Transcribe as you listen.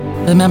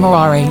the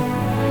Memorare.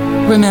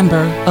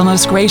 Remember, O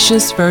most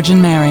gracious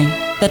Virgin Mary,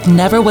 that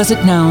never was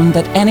it known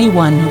that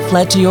anyone who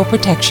fled to your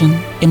protection,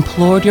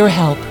 implored your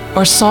help,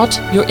 or sought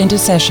your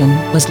intercession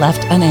was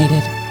left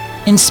unaided.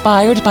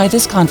 Inspired by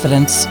this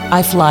confidence,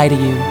 I fly to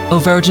you, O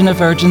Virgin of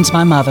Virgins,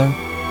 my Mother.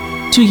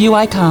 To you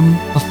I come,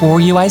 before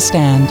you I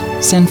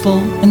stand, sinful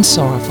and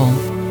sorrowful.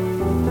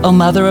 O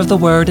Mother of the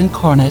Word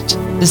incarnate,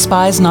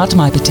 despise not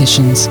my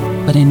petitions,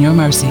 but in your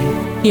mercy,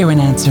 hear and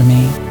answer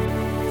me.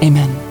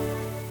 Amen.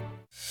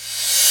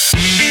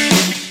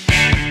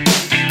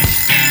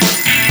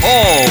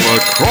 All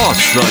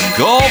across the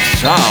Gulf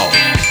South,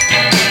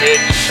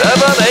 it's 7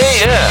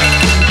 a.m.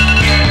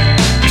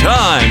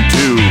 Time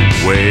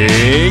to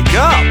wake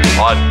up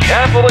on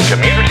Catholic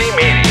Community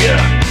Media.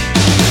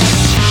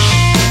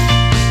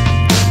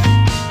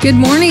 Good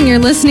morning. You're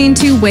listening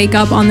to Wake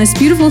Up on this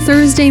beautiful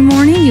Thursday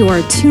morning. You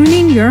are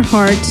tuning your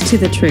heart to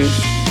the truth.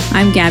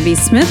 I'm Gabby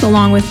Smith,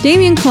 along with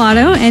Damian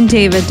Collado and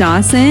David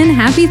Dawson.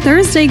 Happy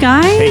Thursday,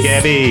 guys. Hey,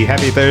 Gabby.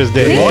 Happy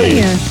Thursday. Hey.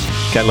 Morning.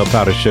 Got a little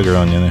powdered sugar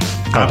on you there.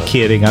 I'm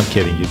kidding.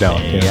 You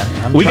don't.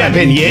 Yeah, we got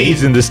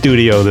beignets in the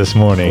studio this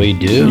morning. We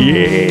do.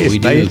 Yes. We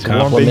do. Nice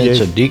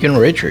Compliments of Deacon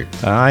Richard.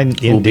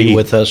 Indeed. Will be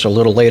with us a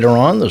little later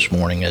on this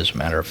morning, as a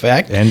matter of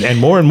fact. And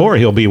more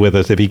he'll be with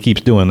us if he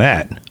keeps doing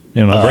that.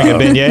 You know, bringing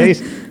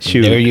beignets.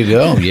 Shoot. There you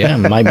go. Yeah,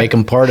 might make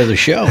him part of the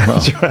show. Huh?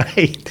 That's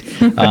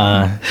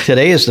right.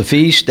 Today is the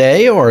feast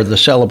day, or the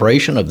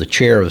celebration of the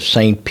chair of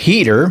St.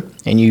 Peter.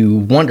 And you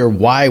wonder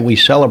why we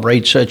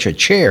celebrate such a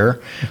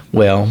chair.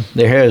 Well,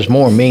 there has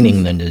more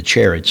meaning than the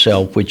chair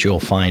itself, which you'll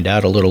find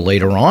out a little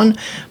later on.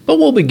 But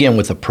we'll begin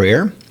with a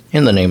prayer.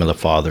 In the name of the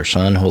Father,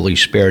 Son, Holy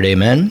Spirit,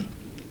 amen.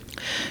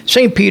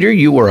 St. Peter,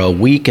 you were a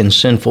weak and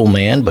sinful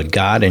man, but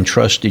God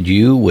entrusted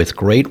you with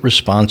great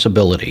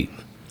responsibility.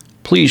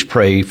 Please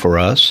pray for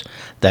us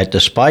that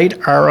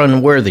despite our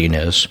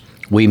unworthiness,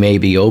 we may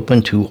be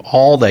open to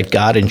all that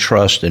God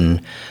entrusts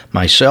in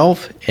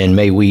myself, and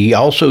may we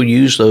also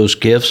use those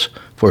gifts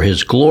for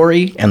His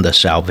glory and the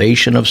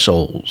salvation of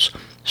souls.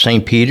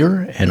 St.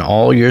 Peter and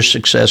all your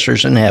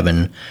successors in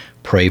heaven,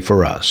 pray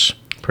for us.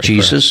 Pray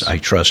Jesus, for us. I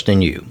trust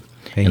in you.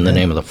 Amen. In the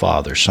name of the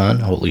Father,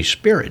 Son, Holy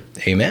Spirit.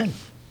 Amen.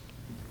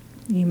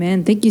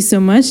 Amen. Thank you so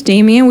much,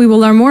 Damian. We will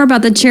learn more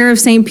about the chair of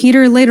St.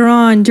 Peter later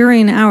on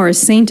during our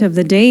Saint of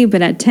the Day,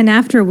 but at 10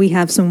 after, we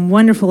have some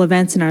wonderful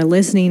events in our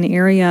listening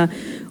area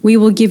we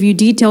will give you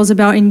details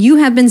about, and you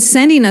have been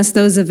sending us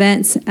those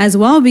events as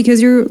well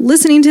because you're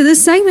listening to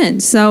this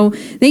segment. So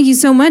thank you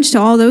so much to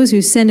all those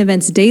who send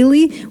events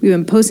daily. We've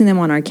been posting them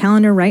on our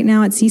calendar right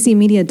now at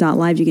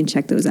ccmedia.live. You can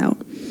check those out.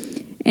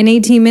 In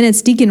 18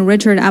 minutes, Deacon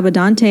Richard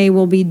Abbondante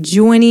will be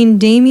joining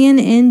Damian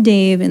and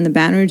Dave in the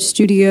Baton Rouge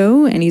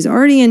studio, and he's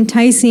already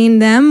enticing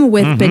them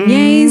with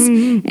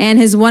beignets and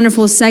his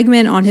wonderful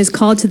segment on his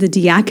call to the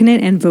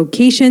diaconate and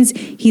vocations.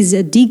 He's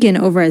a deacon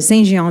over at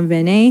Saint Jean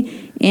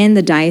Vianney in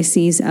the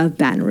Diocese of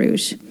Baton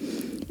Rouge.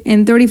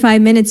 In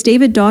 35 minutes,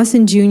 David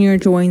Dawson Jr.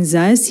 joins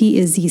us. He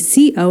is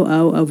the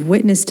COO of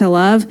Witness to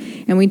Love,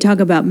 and we talk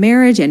about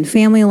marriage and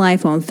family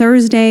life on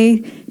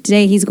Thursday.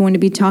 Today, he's going to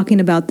be talking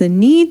about the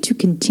need to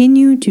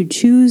continue to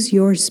choose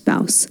your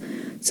spouse.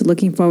 So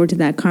looking forward to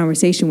that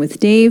conversation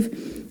with Dave.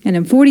 And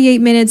in 48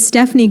 minutes,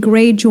 Stephanie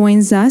Gray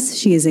joins us.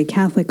 She is a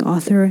Catholic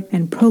author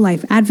and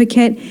pro-life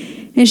advocate,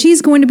 and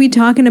she's going to be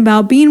talking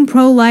about being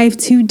pro-life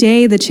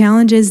today, the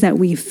challenges that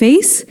we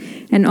face,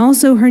 and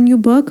also her new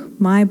book,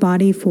 My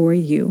Body for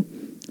You.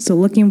 So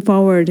looking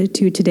forward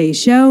to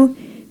today's show.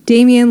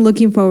 Damian,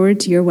 looking forward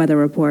to your weather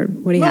report.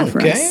 What do you have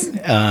for us?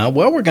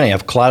 Well, we're going to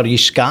have cloudy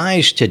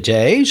skies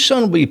today.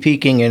 Sun will be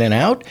peeking in and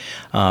out,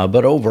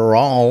 but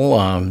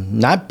overall,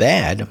 not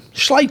bad.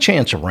 Slight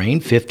chance of rain,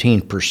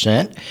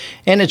 15%,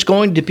 and it's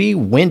going to be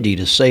windy,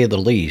 to say the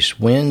least.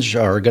 Winds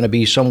are going to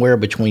be somewhere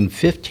between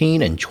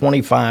 15 and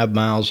 25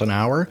 miles an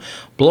hour,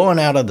 blowing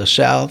out of the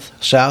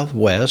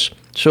southwest,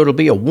 so it'll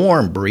be a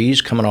warm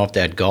breeze coming off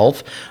that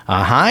Gulf.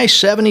 High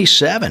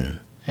 77.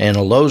 And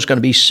a low is going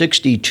to be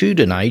 62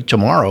 tonight.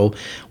 Tomorrow,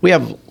 we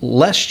have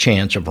less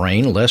chance of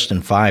rain, less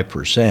than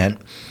 5%.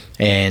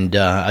 And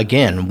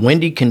again,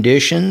 windy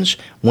conditions.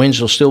 Winds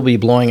will still be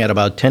blowing at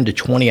about 10 to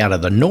 20 out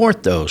of the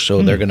north, though.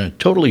 So they're going to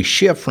totally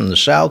shift from the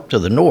south to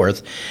the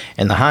north.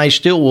 And the high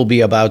still will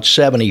be about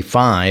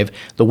 75.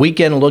 The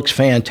weekend looks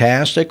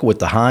fantastic with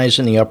the highs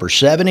in the upper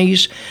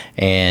 70s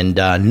and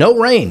no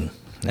rain.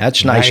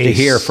 That's nice to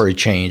hear for a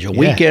change. A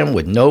weekend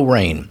with no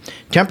rain.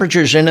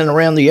 Temperatures in and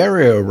around the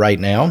area right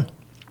now.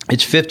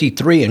 It's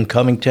 53 in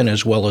Covington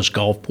as well as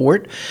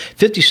Gulfport,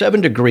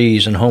 57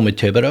 degrees in Houma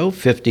Thibodaux,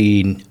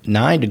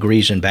 59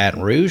 degrees in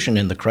Baton Rouge, and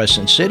in the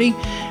Crescent City,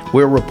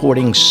 we're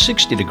reporting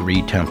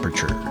 60-degree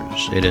temperatures.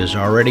 It is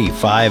already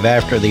 5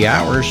 after the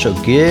hour, so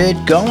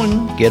get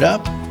going, get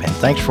up, and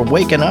thanks for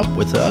waking up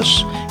with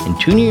us and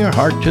tuning your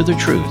heart to the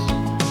truth.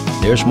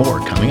 There's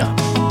more coming up.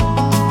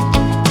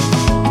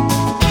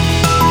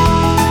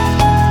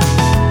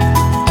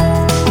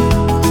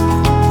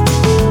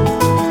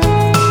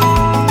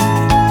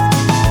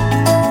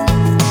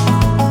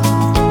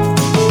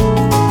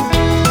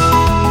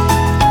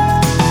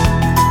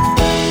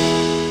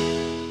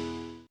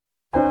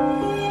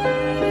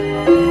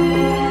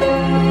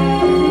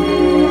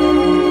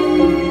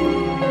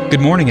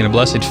 Good morning and a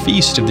blessed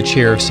feast of the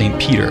chair of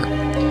St. Peter.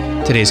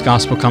 Today's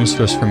gospel comes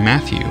to us from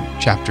Matthew,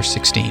 chapter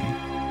 16.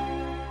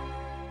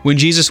 When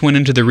Jesus went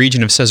into the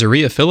region of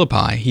Caesarea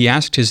Philippi, he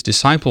asked his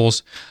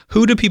disciples,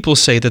 "Who do people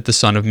say that the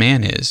Son of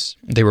Man is?"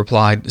 They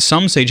replied,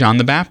 "Some say John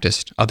the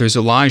Baptist, others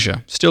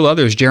Elijah, still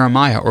others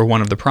Jeremiah or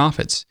one of the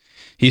prophets."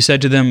 He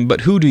said to them,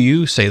 "But who do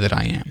you say that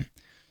I am?"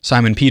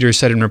 Simon Peter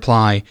said in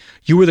reply,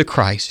 "You are the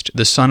Christ,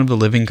 the Son of the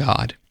living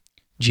God."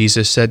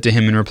 Jesus said to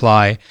him in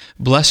reply,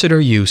 "Blessed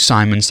are you,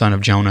 Simon, son of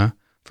Jonah,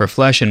 for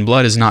flesh and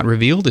blood has not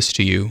revealed this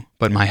to you,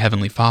 but my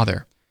heavenly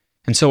Father.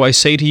 And so I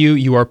say to you,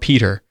 you are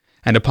Peter,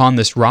 and upon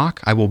this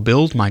rock I will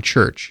build my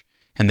church,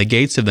 and the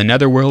gates of the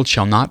netherworld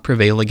shall not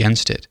prevail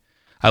against it.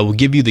 I will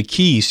give you the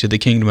keys to the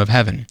kingdom of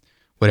heaven.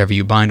 Whatever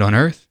you bind on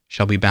earth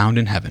shall be bound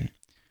in heaven."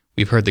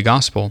 We've heard the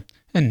gospel,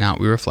 and now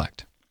we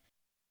reflect.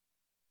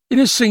 It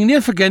is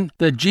significant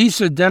that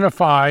Jesus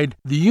identified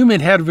the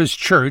human head of his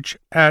church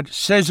at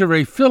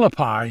Caesarea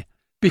Philippi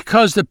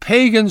because the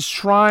pagan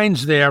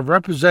shrines there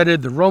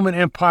represented the Roman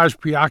Empire's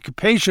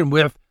preoccupation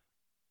with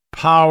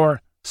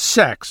power,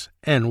 sex,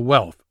 and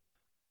wealth.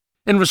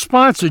 In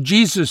response to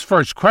Jesus'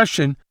 first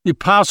question, the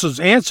apostles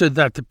answered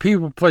that the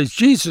people placed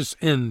Jesus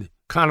in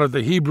kind of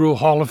the Hebrew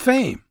Hall of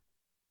Fame.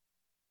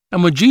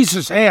 And when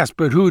Jesus asked,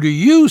 "But who do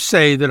you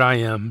say that I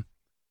am?"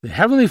 the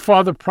Heavenly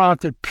Father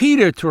prompted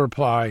Peter to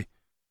reply,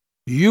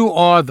 "You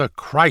are the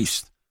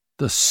Christ,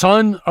 the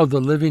Son of the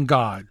living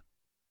God."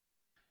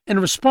 In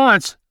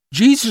response,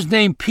 Jesus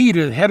named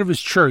Peter the head of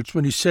his church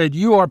when he said,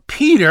 "You are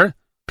Peter,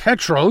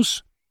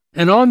 Petros,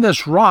 and on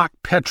this rock,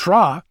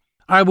 Petra,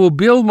 I will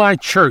build my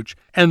church,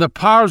 and the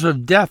powers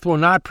of death will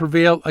not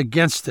prevail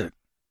against it."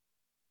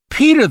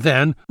 Peter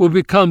then will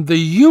become the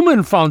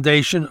human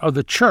foundation of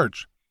the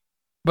church,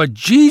 but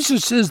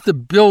Jesus is the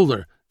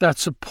builder that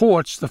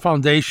supports the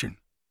foundation.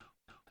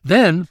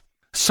 Then,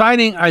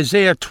 citing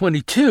Isaiah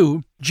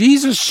 22,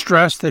 Jesus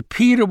stressed that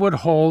Peter would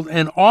hold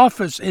an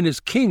office in his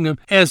kingdom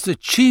as the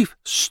chief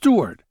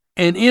steward,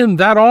 and in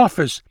that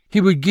office he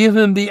would give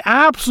him the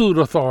absolute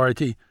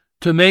authority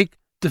to make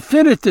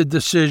definitive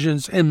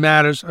decisions in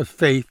matters of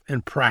faith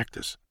and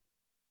practice.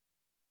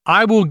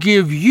 "I will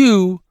give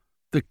you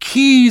the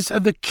keys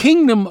of the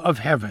kingdom of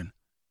heaven,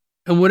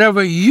 and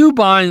whatever you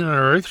bind on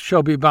earth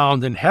shall be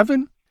bound in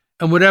heaven,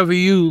 and whatever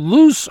you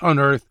loose on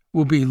earth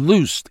will be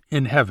loosed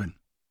in heaven."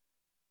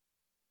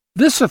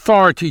 This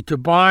authority to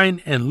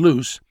bind and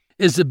loose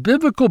is the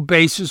biblical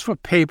basis for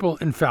papal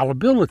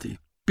infallibility,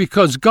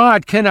 because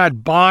God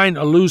cannot bind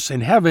or loose in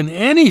heaven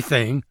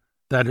anything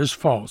that is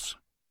false.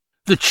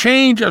 The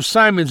change of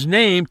Simon's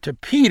name to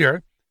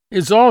Peter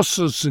is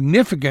also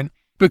significant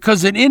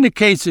because it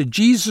indicates that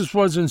Jesus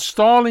was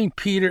installing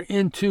Peter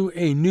into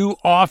a new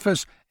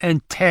office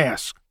and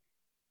task.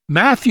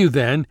 Matthew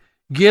then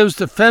gives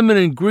the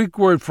feminine Greek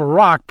word for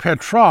rock,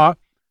 Petra,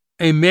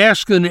 a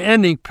masculine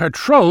ending,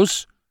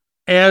 Petros,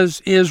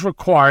 as is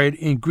required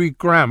in Greek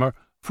grammar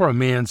for a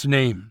man's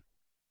name.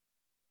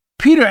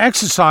 Peter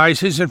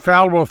exercised his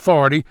infallible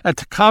authority at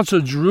the Council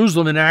of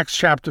Jerusalem in Acts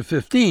chapter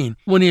 15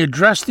 when he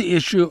addressed the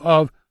issue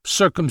of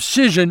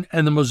circumcision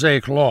and the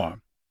Mosaic law.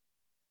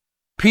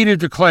 Peter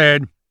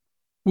declared,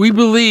 "We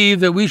believe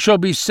that we shall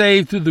be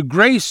saved through the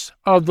grace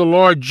of the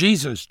Lord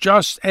Jesus,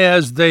 just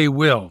as they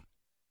will."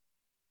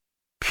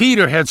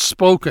 Peter had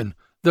spoken,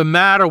 the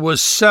matter was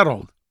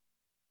settled,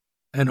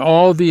 and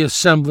all the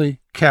assembly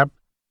kept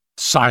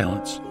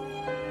silence.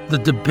 The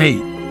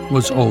debate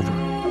was over.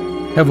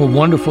 Have a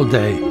wonderful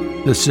day.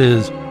 This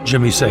is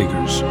Jimmy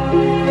Sagers.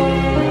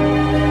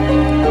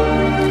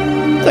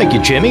 Thank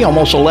you, Jimmy.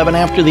 Almost 11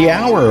 after the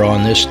hour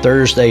on this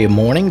Thursday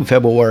morning,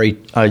 February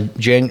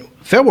 22nd.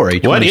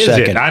 What is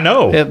it? I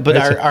know. But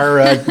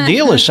our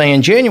deal is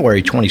saying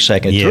January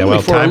 22nd. Yeah, Threw me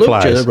well, for a time loop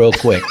flies. real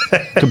quick.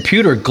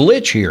 Computer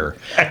glitch here.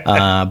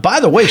 By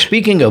the way,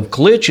 speaking of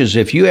glitches,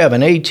 if you have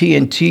an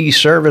AT&T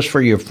service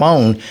for your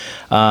phone,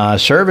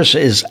 service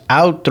is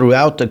out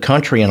throughout the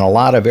country in a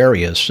lot of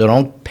areas. So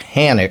don't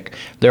panic.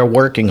 They're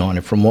working on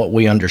it from what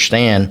we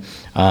understand.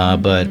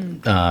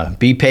 But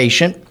be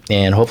patient.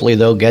 And hopefully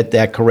they'll get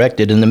that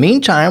corrected. In the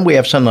meantime, we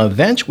have some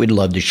events we'd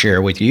love to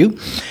share with you.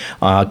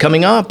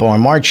 Coming up on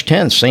March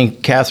 10th,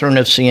 St. Catherine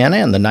of Siena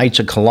and the Knights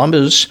of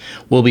Columbus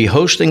will be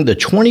hosting the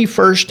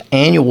 21st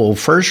Annual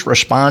First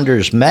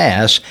Responders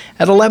Mass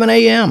at 11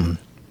 a.m.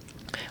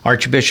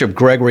 Archbishop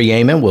Gregory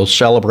Amen will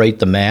celebrate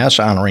the Mass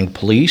honoring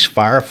police,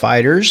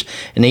 firefighters,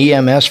 and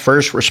EMS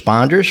first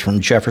responders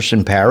from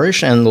Jefferson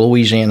Parish and the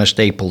Louisiana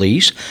State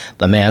Police.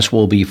 The Mass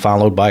will be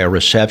followed by a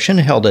reception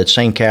held at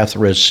St.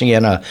 Catherine of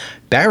Siena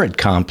Barrett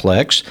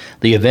Complex.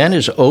 The event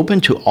is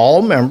open to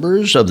all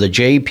members of the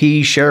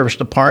JP Sheriff's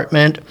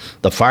Department,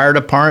 the Fire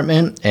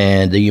Department,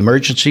 and the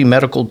emergency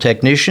medical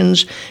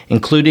technicians,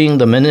 including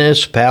the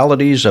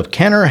municipalities of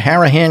Kenner,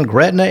 Harahan,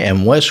 Gretna,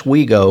 and West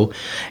Wego.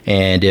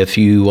 And if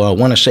you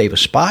want to save a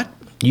spot,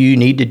 you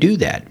need to do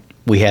that.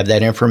 We have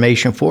that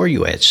information for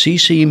you at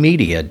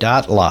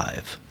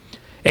ccmedia.live.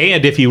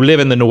 And if you live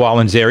in the New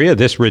Orleans area,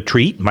 this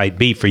retreat might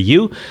be for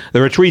you.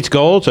 The retreat's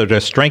goals are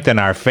to strengthen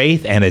our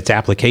faith and its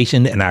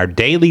application in our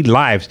daily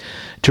lives,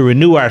 to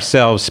renew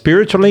ourselves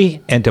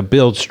spiritually, and to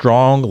build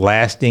strong,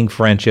 lasting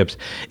friendships.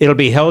 It'll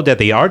be held at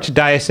the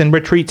Archdiocesan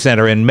Retreat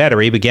Center in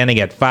Metairie beginning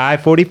at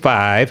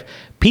 5:45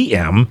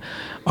 p.m.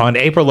 on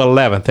April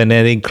 11th, and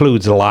it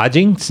includes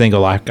lodging,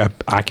 single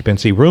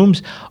occupancy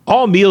rooms,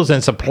 all meals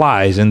and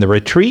supplies. And the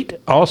retreat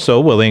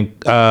also will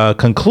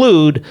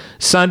conclude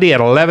Sunday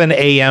at 11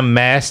 a.m.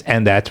 Mass,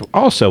 and that's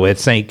also at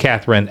St.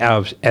 Catherine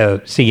of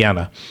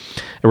Siena.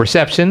 A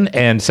reception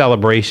and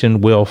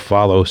celebration will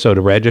follow. So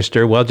to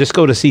register, well, just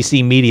go to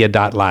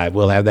ccmedia.live.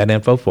 We'll have that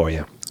info for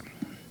you.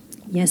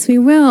 Yes, we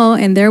will.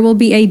 And there will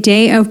be a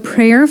day of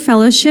prayer,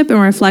 fellowship, and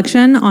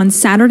reflection on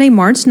Saturday,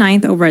 March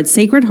 9th over at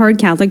Sacred Heart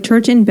Catholic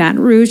Church in Baton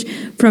Rouge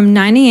from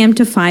 9 a.m.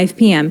 to 5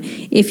 p.m.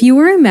 If you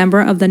are a member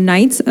of the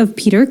Knights of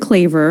Peter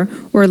Claver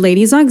or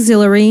Ladies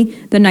Auxiliary,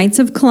 the Knights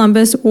of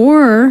Columbus,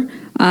 or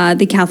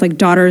the Catholic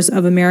Daughters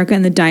of America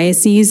in the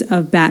Diocese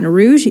of Baton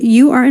Rouge,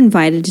 you are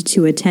invited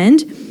to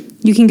attend.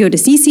 You can go to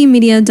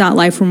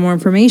ccmedia.live for more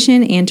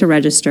information and to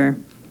register.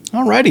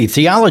 All righty.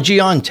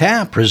 Theology on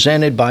Tap,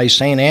 presented by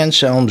St.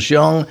 Anselm's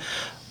Young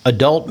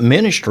Adult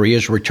Ministry,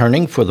 is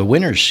returning for the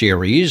Winter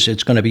Series.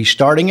 It's going to be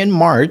starting in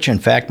March. In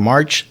fact,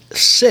 March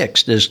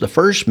 6th is the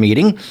first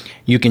meeting.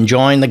 You can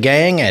join the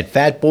gang at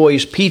Fat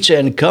Boys Pizza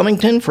in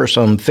Covington for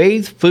some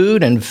faith,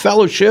 food, and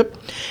fellowship.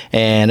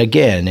 And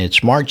again,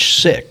 it's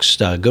March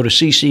 6th. Go to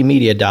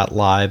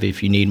ccmedia.live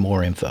if you need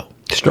more info.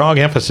 Strong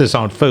emphasis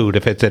on food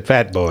if it's at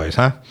Fat Boys,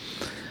 huh?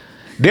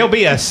 There'll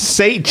be a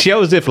St.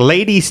 Joseph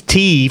Ladies'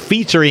 Tea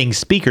featuring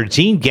speaker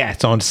Gene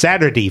Gatz on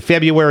Saturday,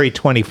 February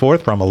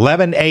 24th from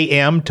 11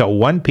 a.m. to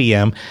 1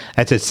 p.m.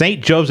 That's at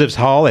St. Joseph's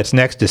Hall. It's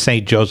next to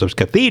St. Joseph's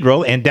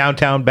Cathedral in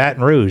downtown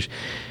Baton Rouge.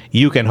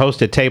 You can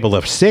host a table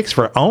of 6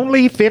 for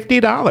only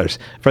 $50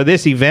 for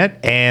this event,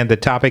 and the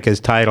topic is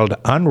titled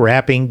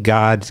Unwrapping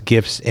God's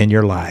Gifts in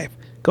Your Life.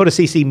 Go to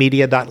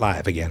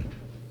ccmedia.live again.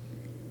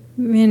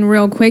 And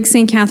real quick,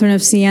 St. Catherine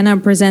of Siena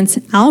presents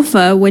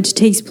Alpha, which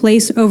takes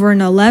place over an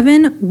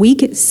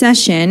 11-week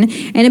session.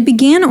 And it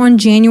began on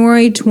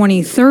January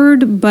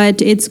 23rd,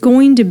 but it's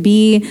going to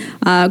be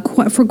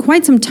for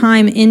quite some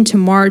time into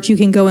March. You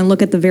can go and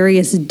look at the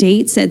various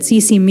dates at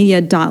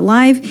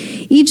ccmedia.live.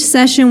 Each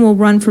session will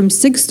run from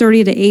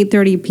 6:30 to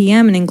 8:30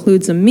 p.m. and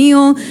includes a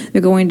meal.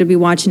 They're going to be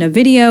watching a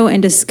video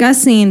and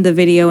discussing the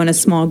video in a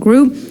small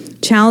group.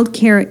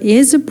 Childcare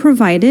is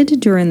provided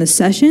during the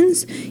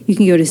sessions. You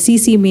can go to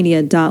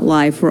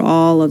ccmedia.live for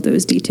all of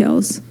those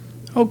details.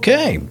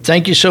 Okay,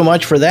 thank you so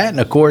much for that. And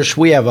of course,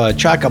 we have a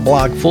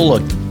chock-a-block full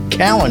of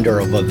calendar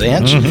of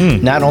events,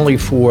 not only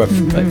for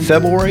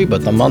February,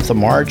 but the month of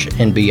March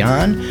and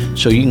beyond.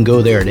 So you can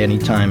go there at any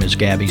time, as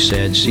Gabby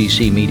said,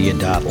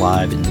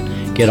 ccmedia.live,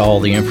 and get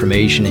all the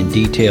information and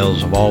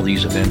details of all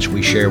these events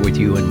we share with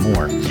you and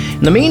more.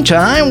 In the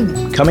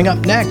meantime, coming up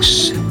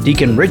next,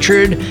 Deacon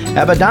Richard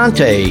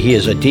Abbondante. He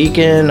is a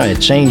deacon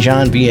at St.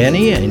 John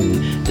Vianney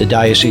in the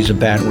Diocese of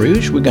Baton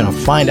Rouge. We're going to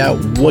find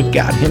out what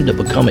got him to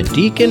become a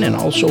deacon and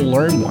also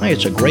learn why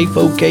it's a great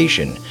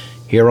vocation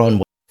here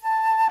on.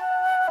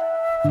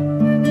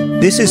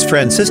 This is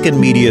Franciscan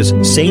Media's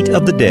Saint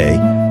of the Day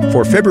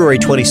for February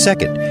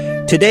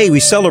 22nd. Today we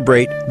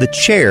celebrate the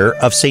chair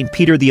of St.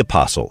 Peter the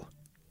Apostle.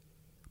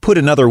 Put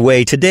another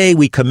way, today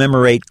we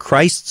commemorate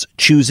Christ's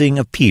choosing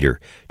of Peter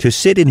to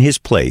sit in his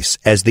place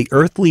as the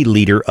earthly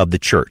leader of the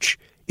Church,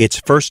 its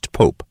first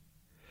pope.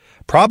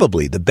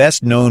 Probably the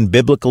best-known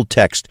biblical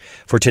text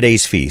for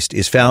today's feast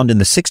is found in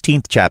the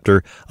 16th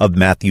chapter of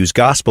Matthew's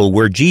Gospel,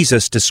 where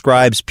Jesus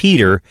describes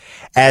Peter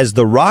as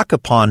the rock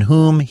upon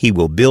whom he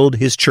will build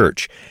his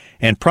church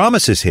and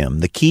promises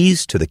him the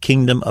keys to the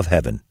kingdom of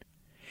heaven.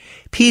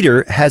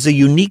 Peter has a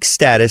unique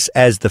status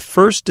as the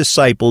first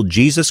disciple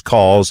Jesus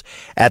calls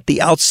at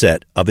the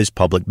outset of his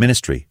public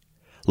ministry.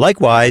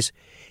 Likewise,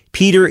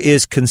 Peter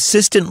is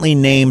consistently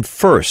named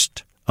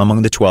first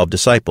among the 12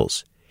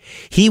 disciples.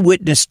 He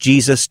witnessed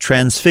Jesus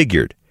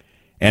transfigured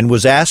and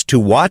was asked to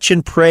watch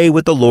and pray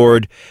with the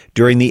Lord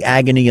during the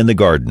agony in the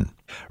garden.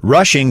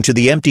 Rushing to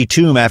the empty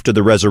tomb after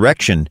the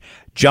resurrection,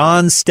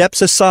 John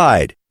steps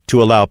aside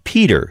to allow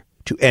Peter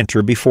to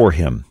enter before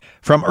him.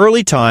 From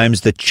early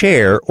times, the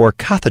chair or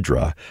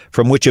cathedra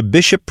from which a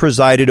bishop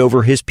presided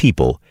over his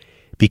people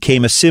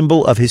became a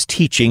symbol of his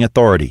teaching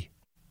authority.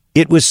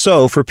 It was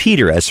so for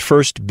Peter as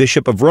first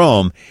bishop of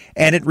Rome,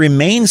 and it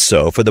remains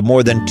so for the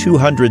more than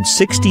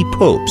 260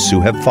 popes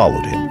who have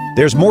followed him.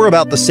 There's more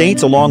about the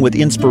saints along with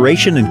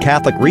inspiration and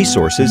Catholic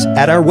resources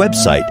at our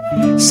website,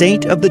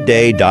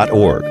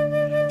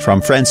 saintoftheday.org.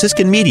 From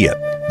Franciscan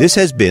Media, this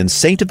has been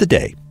Saint of the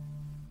Day.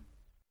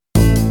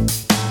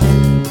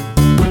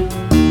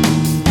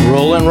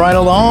 Rolling right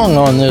along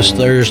on this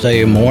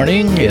Thursday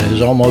morning. It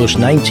is almost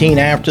 19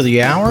 after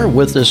the hour.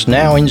 With us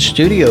now in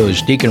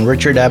studios, Deacon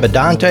Richard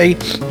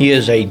Abbondante. He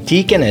is a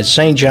deacon at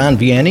St. John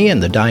Vianney in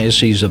the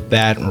Diocese of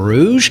Baton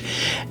Rouge.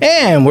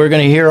 And we're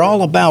going to hear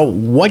all about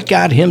what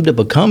got him to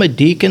become a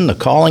deacon, the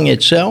calling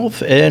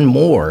itself, and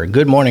more.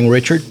 Good morning,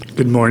 Richard.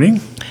 Good morning.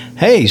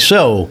 Hey,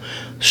 so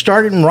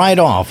starting right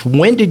off,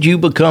 when did you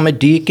become a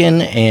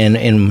deacon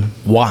and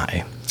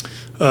why?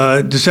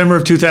 December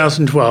of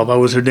 2012, I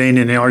was ordained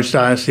in the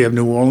Archdiocese of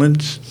New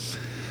Orleans.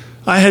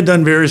 I had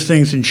done various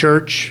things in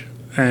church,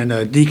 and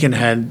a deacon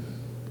had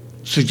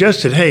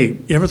suggested, hey,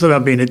 you ever thought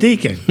about being a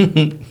deacon?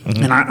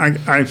 And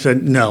I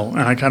said no,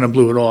 and I kind of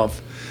blew it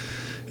off.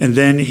 And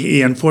then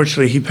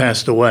unfortunately, he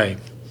passed away.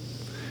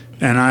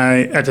 And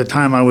at the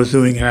time, I was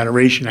doing an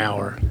adoration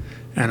hour,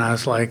 and I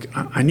was like,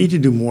 I need to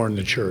do more in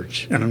the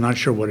church, and I'm not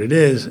sure what it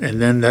is.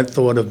 And then that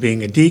thought of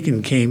being a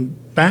deacon came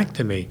back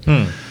to me.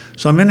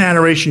 So I'm in the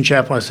adoration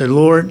chapel. I said,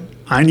 Lord,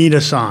 I need a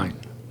sign.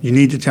 You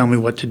need to tell me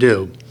what to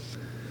do.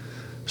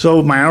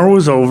 So my hour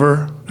was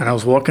over, and I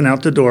was walking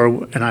out the door,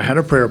 and I had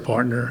a prayer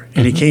partner,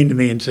 and he came to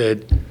me and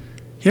said,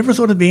 you ever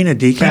thought of being a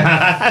deacon?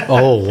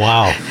 Oh,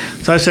 wow.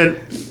 So I said,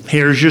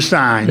 here's your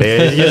sign.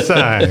 There's your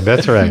sign.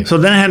 That's right. So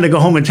then I had to go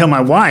home and tell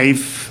my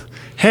wife,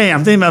 hey,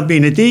 I'm thinking about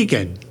being a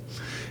deacon.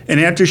 And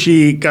after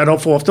she got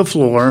off the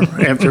floor,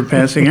 after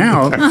passing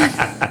out,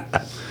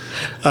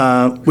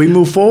 we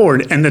moved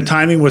forward, and the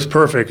timing was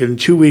perfect. In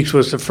 2 weeks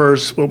was the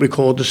first, what we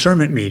call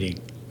discernment meeting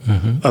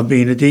of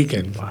being a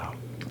deacon. Wow.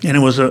 And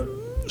it was a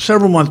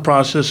several-month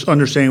process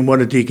understanding what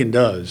a deacon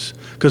does,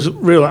 because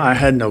really I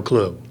had no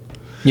clue.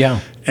 Yeah.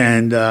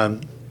 And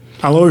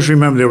I'll always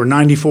remember there were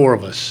 94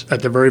 of us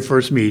at the very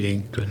first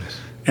meeting. Goodness.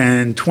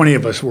 And 20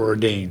 of us were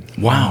ordained.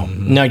 Wow.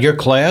 Now, your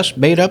class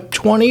made up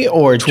 20,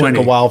 or it 20.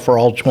 took a while for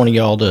all 20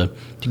 y'all to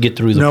get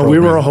through the program? No, we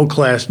were a whole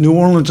class. New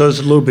Orleans does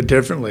it a little bit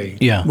differently.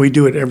 Yeah. We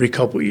do it every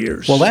couple of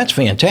years. Well, that's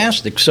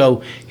fantastic.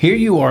 So here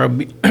you are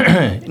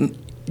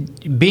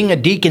being a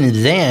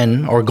deacon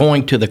then, or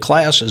going to the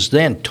classes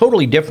then,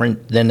 totally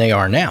different than they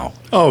are now.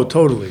 Oh,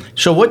 totally.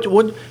 So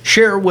what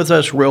share with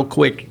us real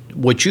quick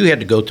what you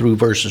had to go through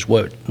versus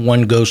what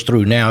one goes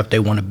through now if they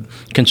want to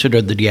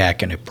consider the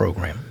diaconate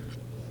program.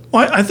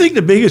 Well, I think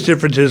the biggest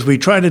difference is we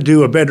try to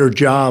do a better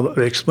job of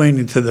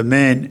explaining to the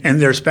men and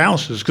their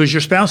spouses, because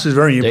your spouse is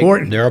very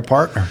important. They're a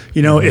partner.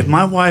 You know, if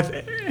my wife,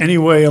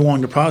 anyway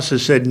along the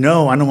process, said,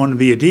 no, I don't want to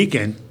be a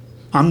deacon,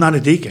 I'm not a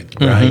deacon.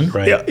 Right,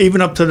 right. Yeah, even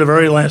up to the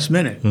very last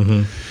minute.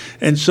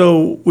 And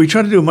so we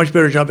try to do a much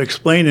better job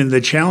explaining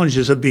the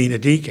challenges of being a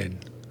deacon.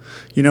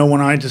 You know,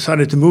 when I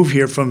decided to move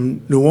here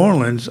from New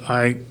Orleans,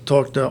 I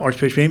talked to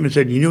Archbishop Vianney and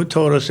said, you know,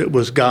 told us it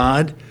was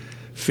God,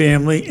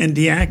 family, and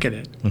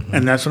diaconate.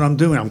 And that's what I'm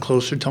doing. I'm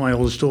closer to my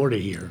old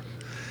authority here.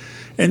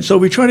 And so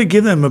we try to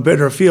give them a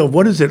better feel of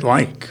what is it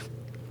like?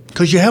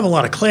 Because you have a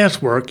lot of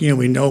classwork. You know,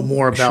 we know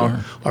more about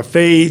our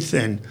faith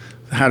and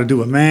how to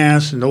do a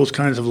mass and those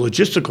kinds of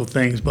logistical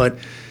things. But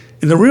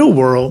in the real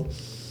world,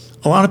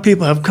 a lot of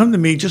people have come to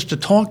me just to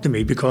talk to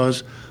me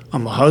because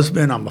I'm a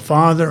husband, I'm a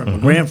father, I'm a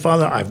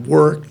grandfather, I've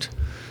worked.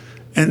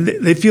 And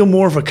they feel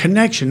more of a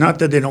connection, not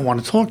that they don't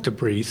want to talk to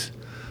priests,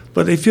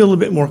 but they feel a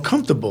bit more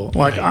comfortable.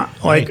 Like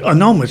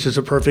annulments is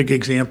a perfect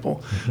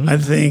example. I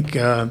think,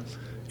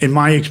 in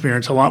my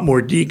experience, a lot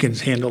more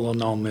deacons handle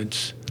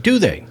annulments. Do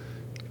they?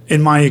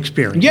 In my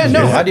experience. Yeah,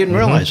 no, I didn't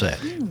realize that.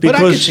 But I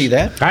can see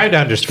that. I'd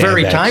understand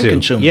Very that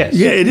time-consuming. Yes.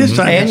 Yeah, it is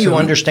time-consuming. And you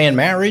understand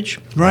marriage.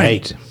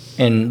 Right.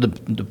 And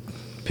the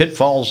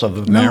pitfalls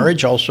of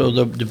marriage, also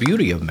the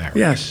beauty of marriage.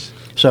 Yes.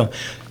 So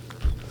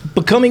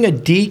becoming a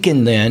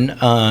deacon then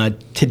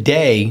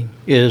today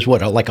is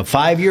what, like a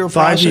 5-year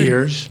process? 5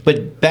 years.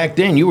 But back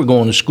then you were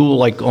going to school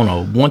like on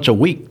a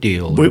once-a-week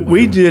deal.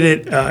 We did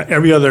it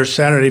every other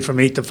Saturday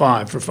from 8 to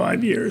 5 for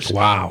 5 years.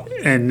 Wow.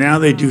 And now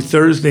they do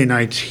Thursday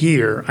nights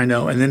here, I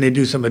know, and then they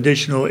do some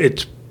additional,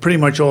 it's pretty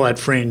much all at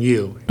Fran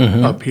U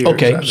up here.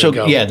 Okay,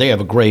 so yeah, they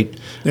have a great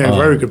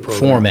very good program.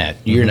 format.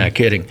 You're not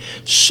kidding.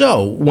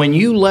 So when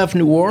you left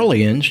New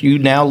Orleans, you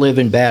now live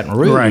in Baton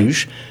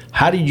Rouge.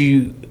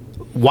 Right.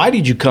 Why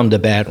did you come to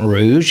Baton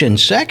Rouge? And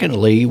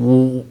secondly,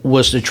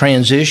 was the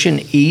transition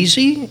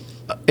easy?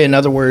 In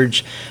other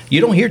words, you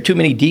don't hear too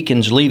many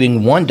deacons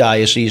leaving one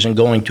diocese and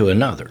going to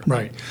another.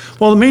 Right.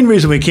 Well, the main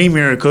reason we came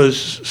here is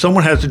because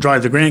someone has to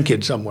drive the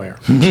grandkids somewhere,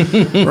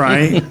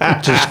 right?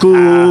 To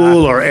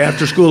school or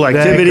after school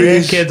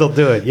activities. The grandkids will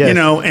do it, yes. You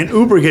know, and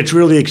Uber gets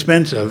really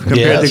expensive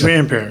compared to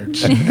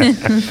grandparents.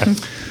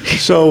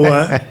 So,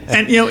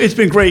 and, you know, it's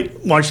been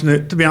great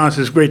watching to be honest,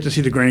 it's great to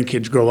see the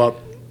grandkids grow up.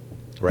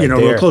 Right, you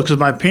know, there. real close, because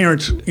my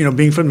parents, you know,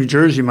 being from New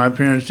Jersey, my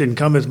parents didn't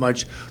come as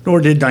much,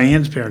 nor did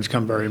Diane's parents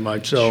come very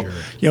much. So,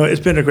 you know,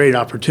 it's been a great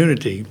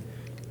opportunity.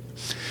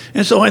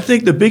 And so I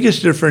think the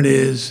biggest difference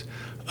is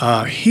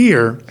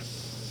here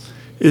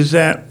is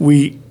that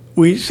we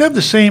have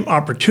the same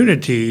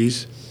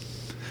opportunities,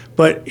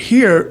 but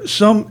here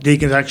some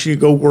deacons actually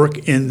go work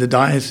in the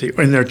diocese,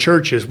 or in their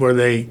churches where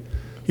they,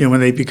 you know, when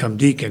they become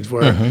deacons,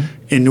 where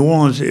in New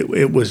Orleans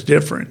it was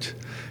different.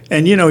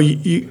 And, you know,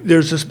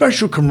 there's a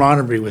special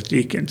camaraderie with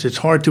deacons. It's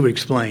hard to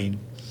explain,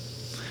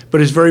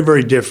 but it's very,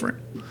 very different.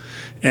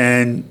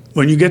 And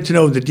when you get to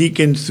know the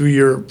deacons through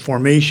your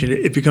formation,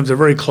 it becomes a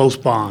very close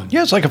bond.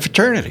 Yeah, it's like a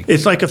fraternity.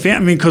 It's like a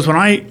family. I mean, because when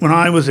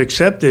I was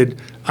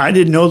accepted, I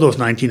didn't know those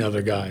 19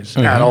 other guys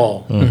at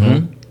all.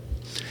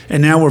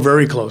 And now we're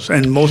very close.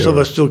 And most of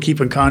us still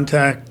keep in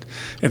contact.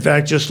 In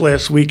fact, just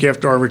last week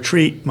after our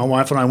retreat, my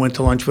wife and I went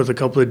to lunch with a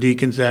couple of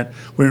deacons that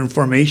we're in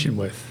formation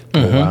with.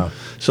 Oh, wow.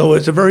 So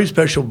it's a very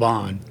special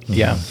bond.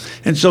 Yeah.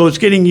 And so it's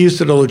getting used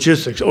to the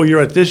logistics. Oh,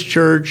 you're at this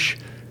church.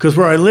 Because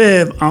where I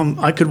live,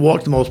 I could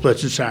walk the Most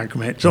Blessed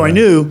Sacrament. So I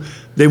knew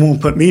they won't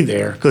put me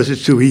there because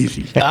it's too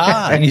easy.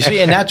 You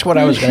see, and that's what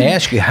I was going to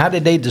ask you. How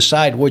did they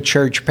decide what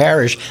church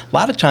parish? A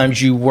lot of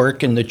times you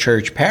work in the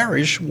church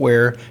parish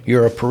where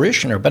you're a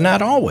parishioner, but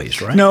not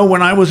always, right? No,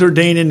 when I was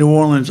ordained in New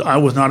Orleans, I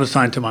was not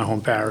assigned to my home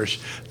parish.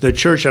 The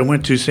church I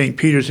went to, St.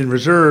 Peter's in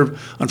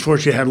Reserve,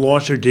 unfortunately had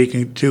lost their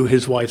deacon to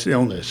his wife's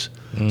illness.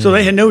 So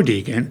they had no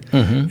deacon,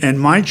 and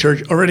my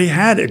church already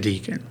had a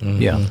deacon.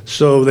 Yeah.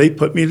 So they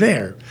put me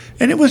there.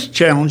 And it was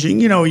challenging.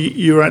 You know,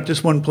 you're at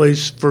this one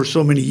place for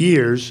so many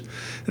years,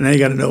 and then you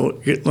got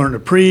to learn the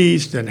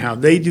priest and how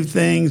they do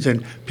things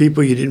and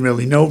people you didn't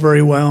really know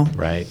very well.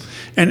 Right.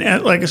 And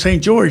like at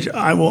St. George,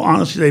 I will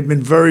honestly, they've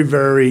been very,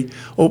 very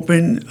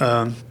open.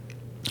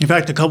 In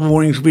fact, a couple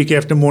mornings a week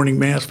after morning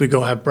mass, we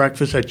go have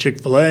breakfast at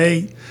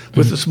Chick-fil-A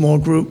with a small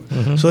group.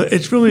 So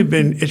it's really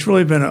been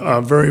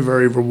a very,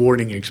 very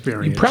rewarding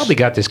experience. You probably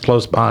got this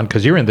close bond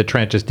because you're in the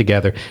trenches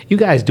together. You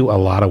guys do a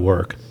lot of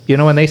work. You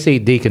know, when they say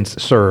deacons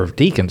serve,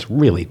 deacons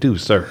really do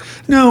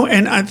serve. No,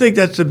 and I think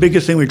that's the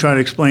biggest thing we try to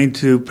explain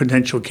to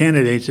potential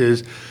candidates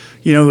is,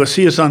 you know,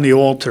 see us on the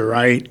altar,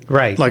 right?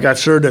 Right. Like I've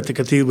served at the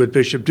cathedral with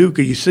Bishop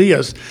Duca. You see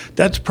us,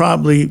 that's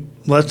probably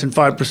less than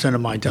 5% of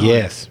my time.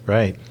 Yes,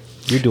 right.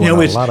 You're doing You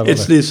know, a lot of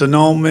it's other. this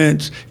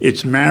annulments,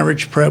 it's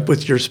marriage prep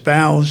with your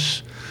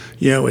spouse,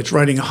 you know, it's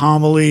writing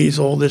homilies,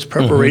 all this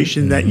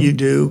preparation that you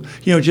do,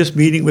 you know, just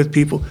meeting with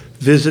people,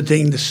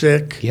 visiting the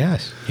sick.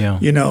 Yes. Yeah.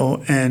 You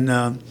know,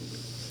 and,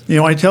 you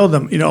know, I tell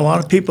them, you know, a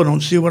lot of people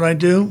don't see what I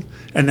do,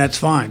 and that's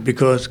fine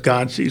because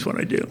God sees what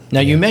I do. Now,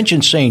 you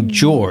mentioned St.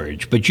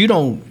 George, but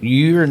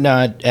you're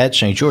not at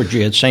St. George.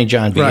 You're at St.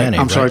 John Vianney,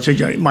 I'm sorry, St.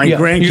 John. My Your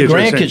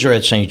grandkids are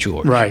at St.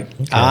 George. Right.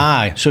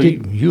 So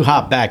you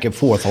hop back and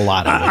forth a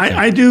lot.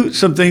 I do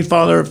some things.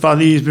 Father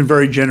E's been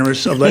very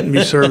generous of letting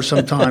me serve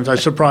sometimes. I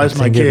surprise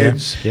my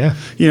kids. Yeah.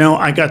 You know,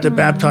 I got to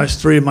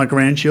baptize 3 of my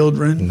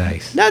grandchildren.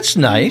 Nice. That's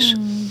nice.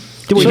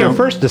 Was your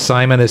first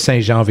assignment at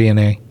St. Jean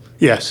Vianney?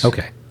 Yes.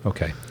 Okay.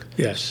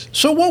 Yes.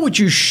 So what would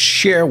you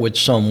share with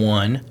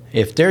someone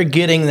if they're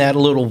getting that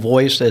little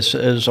voice that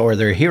says, or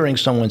they're hearing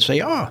someone say,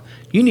 "Oh,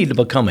 you need to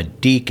become a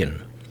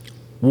deacon"?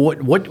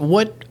 What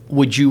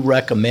would you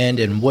recommend,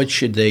 and what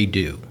should they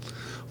do?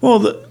 Well,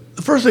 the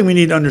first thing we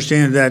need to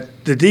understand is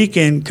that the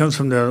deacon comes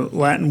from the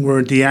Latin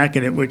word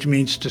diaconate, which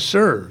means to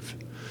serve.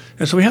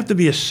 And so we have to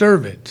be a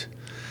servant.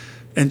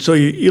 And so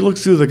you look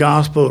through the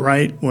gospel,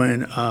 right,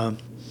 when,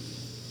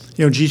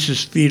 you know,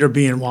 Jesus' feet are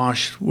being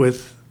washed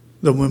with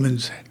the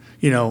women's,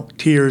 you know,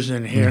 tears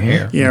and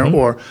hair. You know,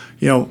 or,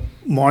 you know,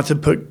 Martha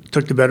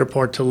took the better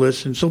part to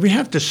listen. So we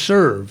have to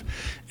serve.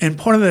 And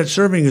part of that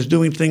serving is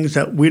doing things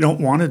that we don't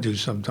want to do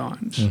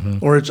sometimes,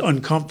 or it's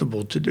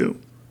uncomfortable to do.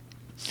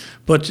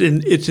 But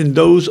it's in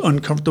those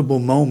uncomfortable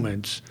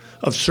moments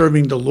of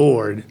serving the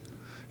Lord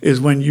is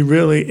when you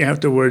really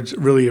afterwards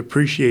really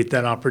appreciate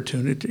that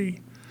opportunity.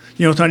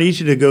 You know, it's not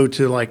easy to go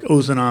to like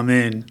Ozen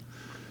Amen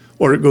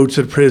or go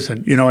to the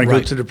prison. You know, I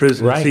go to the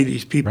prison and see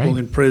these people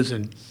in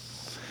prison.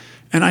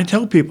 And I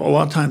tell people a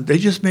lot of times they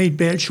just made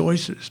bad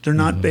choices. They're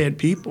not bad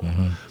people.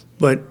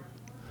 But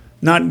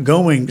not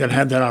going that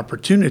had that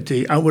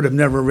opportunity, I would have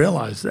never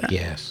realized that.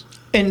 Yes.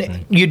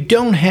 And you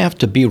don't have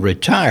to be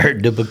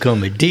retired to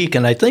become a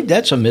deacon. I think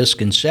that's a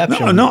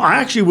misconception. No, I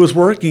actually was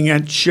working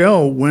at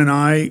Shell when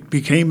I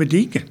became a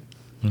deacon.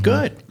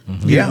 Good.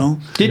 You know?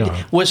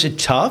 Was it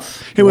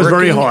tough? It was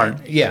very working?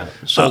 hard. Yeah.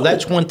 So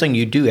that's one thing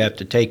you do have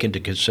to take into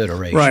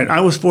consideration. Right. I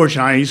was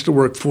fortunate. I used to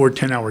work 4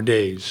 10-hour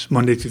days,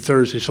 Monday through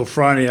Thursday. So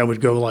Friday I would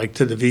go like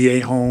to the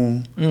VA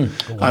home.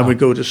 I would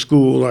go to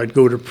school. I'd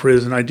go to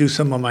prison. I'd do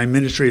some of my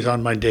ministries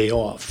on my day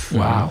off.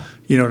 Wow.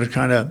 You know, to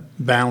kind of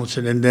balance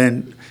it. And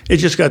then it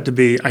just got to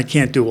be, I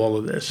can't do all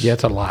of this. Yeah,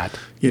 it's a lot.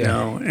 You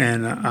know,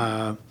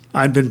 and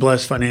I've been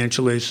blessed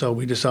financially, so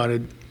we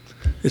decided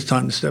it's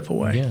time to step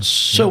away. Yes.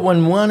 So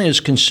when one is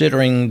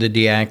considering the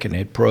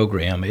diaconate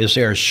program, is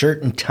there a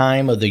certain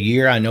time of the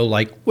year? I know,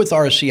 like with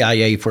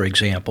RCIA, for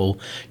example,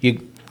 you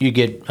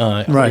get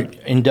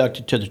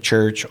inducted to the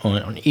church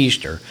on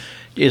Easter.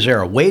 Is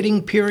there a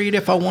waiting period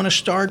if I want to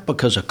start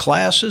because of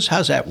classes?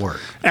 How's that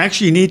work?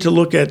 Actually, you need to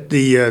look at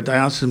the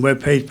diocesan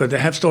webpage, but they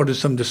have started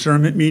some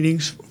discernment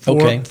meetings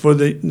for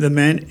the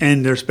men,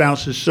 and their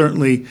spouses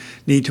certainly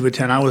need to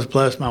attend. I was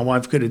blessed. My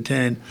wife could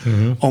attend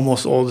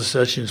almost all the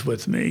sessions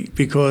with me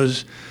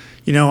because,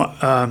 you know,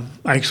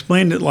 I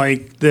explained it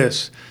like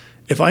this.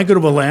 If I go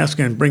to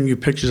Alaska and bring you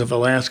pictures of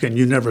Alaska and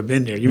you've never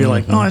been there, you'd be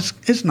like, oh,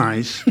 it's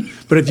nice.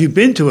 But if you've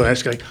been to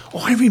Alaska, like, oh,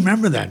 I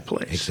remember that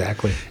place.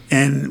 Exactly.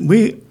 And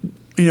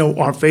you know,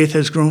 our faith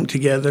has grown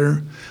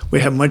together.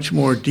 We have much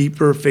more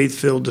deeper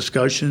faith-filled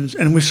discussions,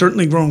 and we've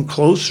certainly grown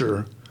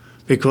closer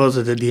because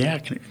of the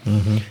diaconate.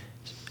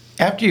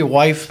 After your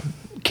wife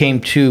came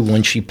to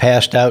when she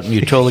passed out and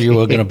you told her you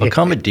were going to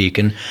become a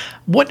deacon,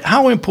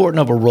 how important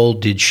of a role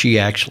did she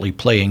actually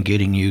play in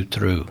getting you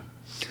through?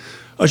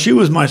 Oh, she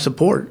was my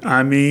support.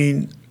 I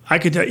mean, I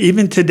could tell,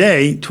 even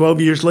today,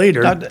 12 years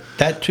later.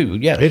 That too,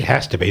 yeah. It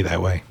has to be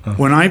that way.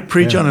 When I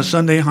preach on a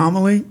Sunday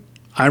homily,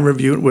 I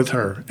review it with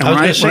her. And I was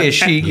going to say, is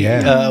she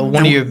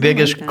one of your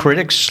biggest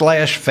critics /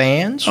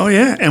 fans? Oh,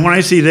 yeah. And when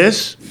I see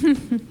this,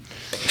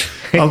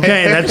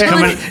 okay, that's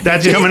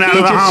coming out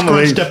of the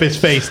homily. He just scrunched up his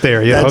face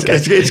there. Yeah,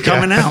 it's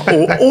coming out.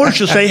 Or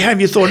she'll say,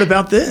 have you thought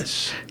about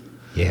this?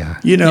 Yeah.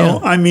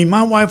 I mean,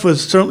 my wife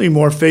was certainly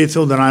more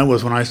faithful than I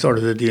was when I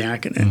started the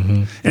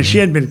diaconate. And she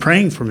had been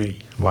praying for me.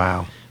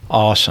 Wow.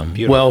 Awesome.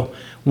 Beautiful. Well,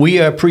 we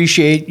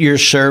appreciate your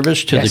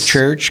service to the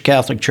church,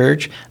 Catholic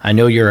Church. I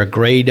know you're a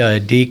great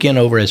deacon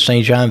over at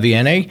St. John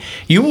Vianney.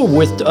 You were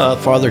with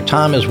Father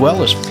Tom as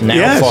well as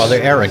now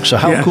Father Eric. So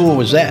how cool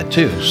was that,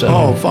 too? So.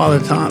 Oh, Father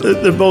Tom.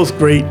 They're both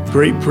great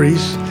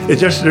priests. It's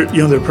just,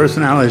 their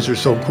personalities are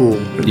so cool.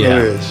 It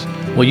really is.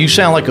 Well, you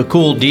sound like a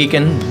cool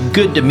deacon.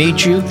 Good to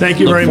meet you. Thank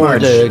you very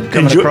much.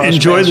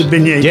 Enjoy the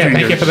beignet. Yeah,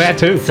 thank you for that,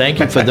 too. Thank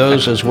you for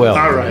those as well.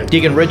 All right.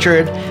 Deacon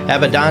Richard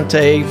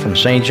Abbondante from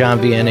St. John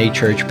Vianney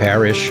Church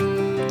Parish.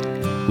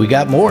 We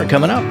got more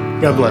coming up.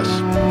 God bless.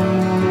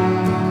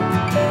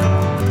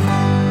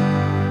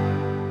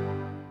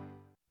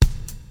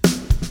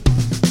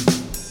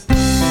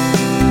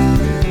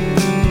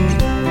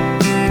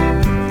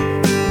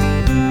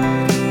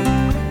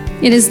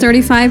 It is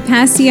 35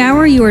 past the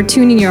hour. You are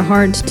tuning your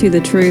heart to the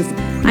truth.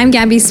 I'm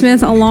Gabby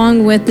Smith,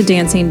 along with the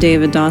dancing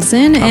David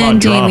Dawson and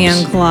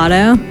Damian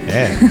Collado.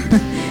 Yeah.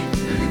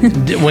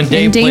 When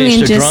Dave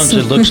plays the drums,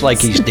 it looks like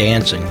he's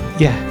dancing.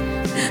 Yeah.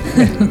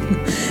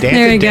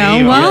 There you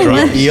go.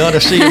 Well, you ought to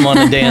see him on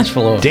the dance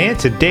floor.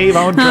 Dancing Dave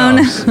on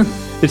drums.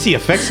 It's the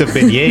effects of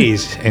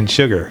beignets and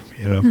sugar,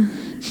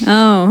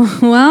 Oh,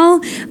 well,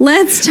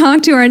 let's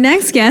talk to our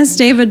next guest,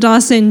 David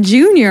Dawson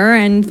Jr.,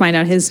 and find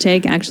out his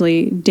take.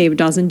 Actually, David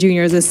Dawson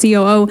Jr. is the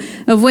COO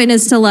of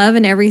Witness to Love,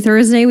 and every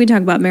Thursday we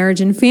talk about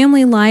marriage and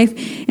family life.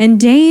 And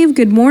Dave,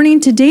 good morning.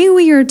 Today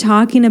we are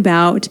talking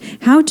about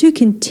how to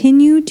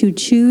continue to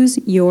choose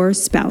your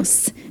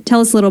spouse.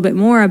 Tell us a little bit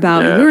more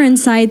about your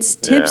insights,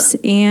 tips,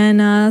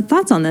 and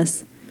thoughts on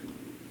this.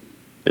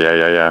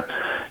 Yeah.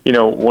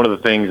 One of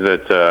the things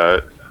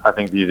that I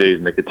think these days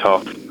make it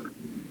tough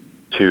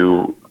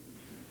to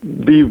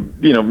be,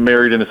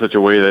 married in such a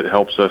way that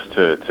helps us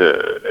to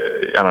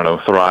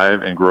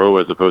thrive and grow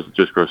as opposed to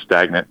just grow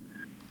stagnant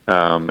in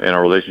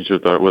our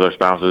relationship with our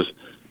spouses.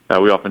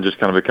 We often just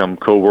kind of become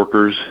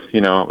co-workers.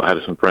 I had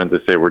some friends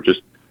that say we're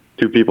just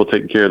two people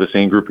taking care of the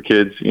same group of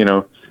kids.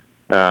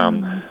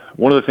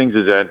 One of the things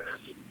is that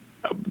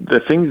the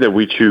things that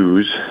we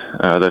choose,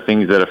 the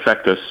things that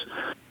affect us,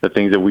 the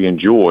things that we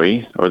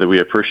enjoy or that we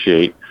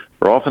appreciate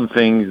are often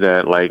things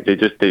that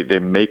they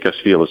make us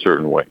feel a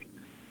certain way.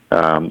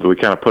 We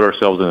kind of put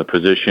ourselves in a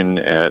position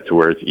to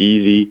where it's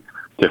easy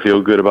to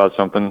feel good about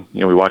something.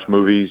 We watch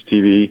movies,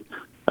 TV,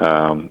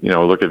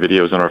 look at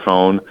videos on our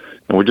phone,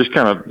 and we just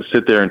kind of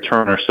sit there and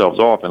turn ourselves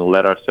off and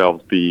let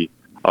ourselves be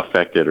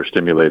affected or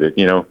stimulated.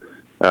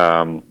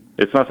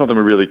 It's not something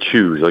we really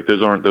choose.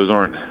 Those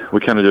aren't. We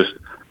kind of just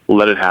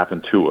let it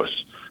happen to us.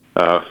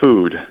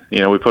 Food,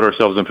 we put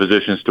ourselves in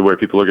positions to where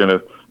people are going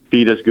to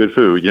feed us good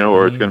food,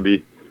 or it's going to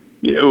be.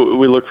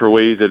 We look for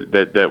ways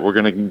that we're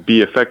going to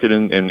be affected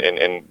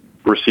and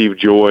receive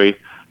joy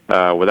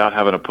without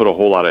having to put a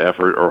whole lot of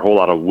effort or a whole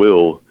lot of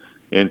will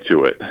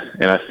into it.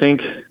 And I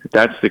think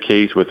that's the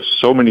case with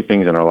so many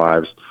things in our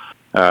lives,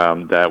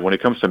 that when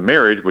it comes to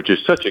marriage, which is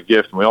such a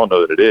gift, and we all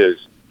know that it is,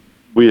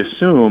 we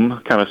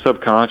assume kind of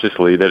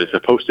subconsciously that it's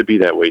supposed to be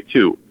that way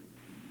too.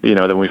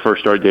 That when we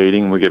first start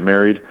dating, when we get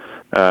married,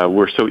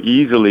 we're so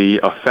easily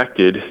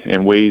affected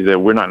in ways that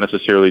we're not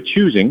necessarily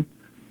choosing.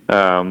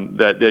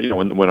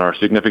 When our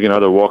significant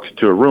other walks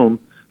into a room,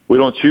 we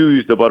don't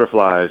choose the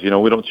butterflies. We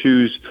don't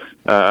choose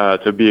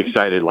to be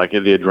excited, like the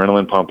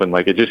adrenaline pumping,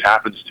 like it just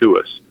happens to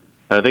us.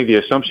 And I think the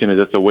assumption is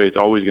that's the way it's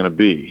always going to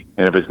be.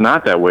 And if it's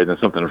not that way, then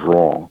something's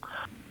wrong.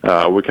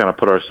 We kind of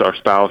put our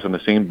spouse in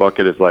the same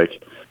bucket as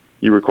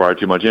you require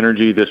too much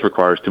energy. This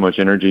requires too much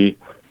energy.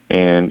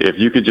 And if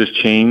you could just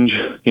change,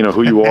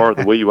 who you are,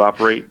 the way you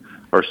operate,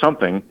 or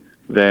something,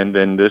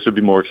 then this would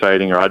be more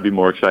exciting, or I'd be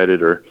more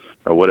excited, or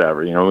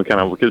whatever.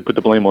 We could put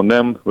the blame on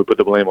them. We put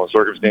the blame on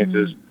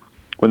circumstances.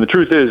 When the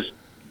truth is,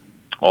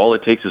 all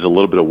it takes is a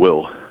little bit of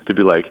will to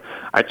be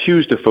I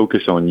choose to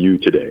focus on you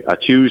today. I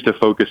choose to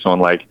focus on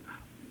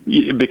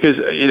because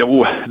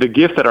the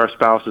gift that our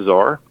spouses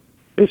are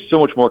is so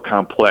much more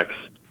complex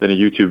than a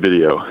YouTube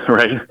video,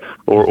 right?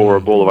 Or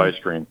a bowl of ice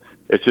cream.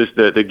 It's just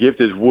that the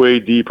gift is way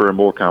deeper and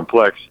more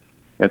complex.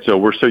 And so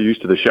we're so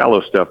used to the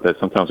shallow stuff that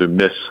sometimes we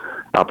miss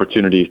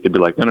opportunities to be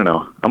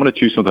no, I'm going to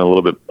choose something a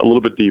little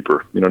bit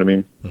deeper. You know what I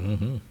mean?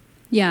 Mm-hmm.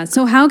 Yeah.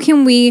 So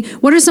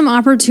what are some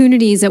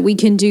opportunities that we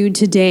can do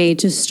today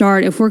to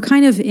start if we're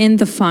kind of in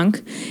the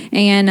funk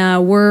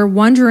and we're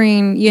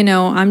wondering,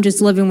 I'm just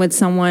living with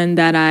someone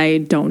that I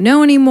don't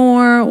know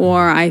anymore,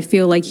 or I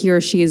feel like he or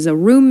she is a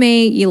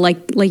roommate.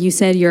 Like you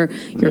said, your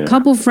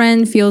couple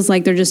friend feels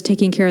like they're just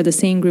taking care of the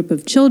same group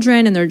of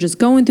children and they're just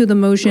going through the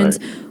motions.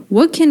 Right.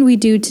 What can we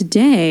do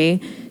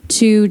today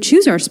to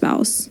choose our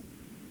spouse?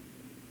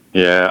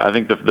 Yeah, I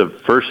think the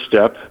first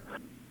step,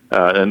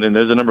 and then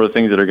there's a number of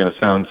things that are going to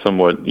sound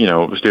somewhat,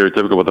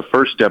 stereotypical, but the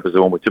first step is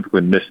the one we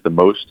typically miss the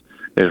most,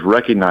 is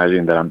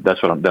recognizing that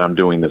I'm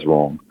doing this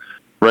wrong.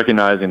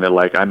 Recognizing that,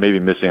 like, I may be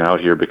missing out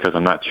here because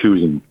I'm not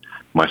choosing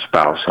my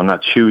spouse. I'm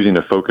not choosing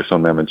to focus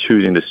on them and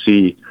choosing to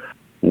see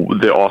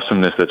the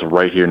awesomeness that's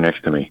right here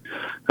next to me.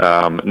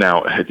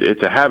 Now,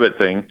 it's a habit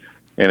thing,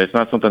 and it's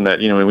not something that,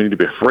 we need to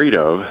be afraid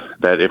of,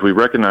 that if we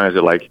recognize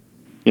it, like,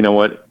 you know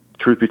what,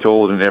 truth be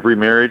told, in every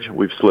marriage,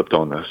 we've slipped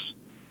on this.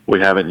 We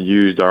haven't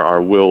used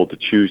our will to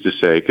choose to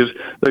say, because,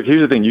 look,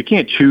 here's the thing, you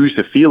can't choose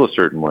to feel a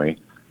certain way,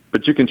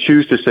 but you can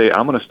choose to say,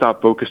 I'm going to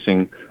stop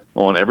focusing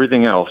on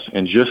everything else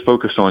and just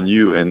focus on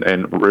you and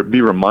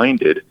be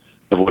reminded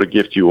of what a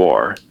gift you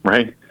are,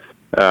 right?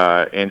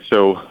 And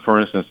so, for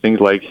instance, things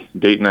like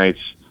date nights,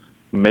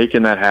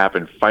 making that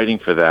happen, fighting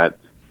for that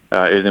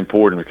is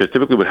important, because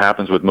typically what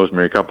happens with most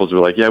married couples, we're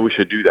like, yeah, we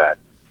should do that.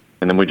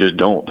 And then we just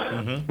don't.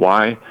 Mm-hmm.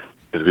 Why?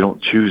 Because we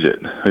don't choose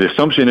it. The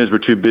assumption is we're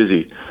too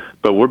busy,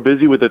 but we're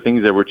busy with the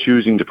things that we're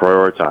choosing to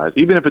prioritize,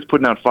 even if it's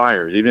putting out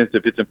fires, even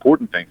if it's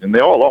important things, and they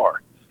all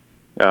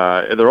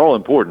are. They're all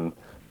important,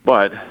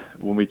 but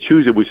when we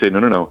choose it, we say,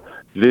 no,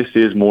 this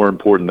is more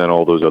important than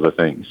all those other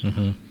things.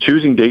 Mm-hmm.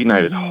 Choosing date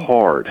night is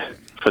hard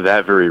for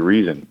that very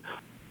reason.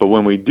 But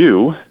when we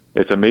do,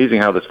 it's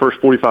amazing how this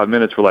first 45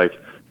 minutes we're like,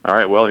 all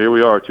right, well, here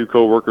we are, two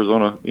coworkers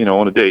on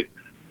a date.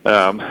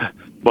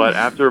 But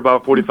after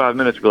about 45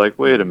 minutes, we're like,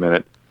 wait a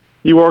minute.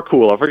 You are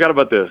cool. I forgot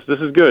about this.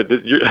 This is good.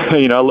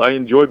 I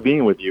enjoy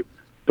being with you,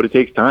 but it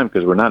takes time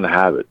because we're not in the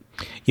habit.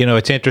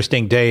 It's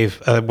interesting,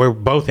 Dave. We're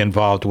both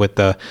involved with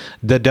the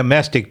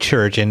domestic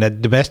church, and the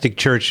domestic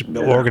church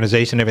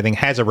organization, everything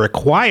has a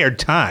required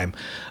time,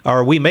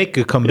 or we make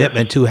a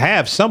commitment to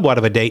have somewhat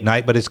of a date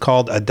night, but it's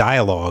called a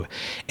dialogue.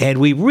 And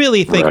we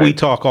really think we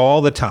talk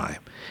all the time.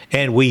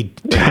 And we,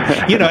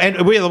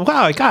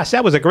 wow, gosh,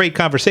 that was a great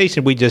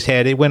conversation we just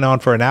had. It went on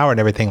for an hour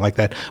and everything like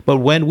that. But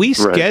when we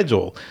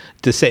schedule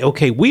to say,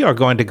 okay, we are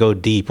going to go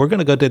deep, we're going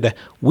to go to that,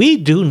 we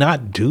do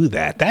not do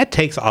that. That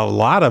takes a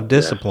lot of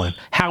discipline.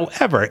 Yes.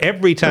 However,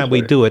 every time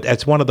we do it,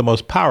 that's one of the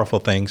most powerful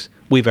things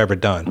we've ever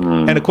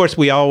done. And of course,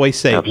 we always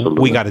say,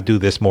 we got to do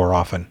this more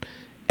often.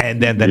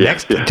 And then the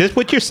next, just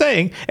what you're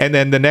saying, and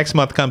then the next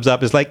month comes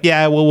up, is like,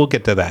 yeah, well, we'll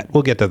get to that.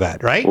 We'll get to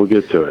that, right? We'll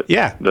get to it.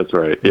 Yeah. That's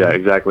right. Yeah,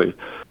 exactly.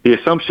 The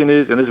assumption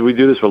is, and we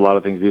do this for a lot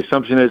of things, the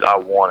assumption is I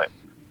want it.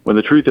 When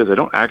the truth is, I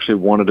don't actually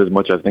want it as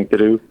much as I think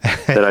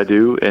that I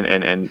do,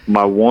 and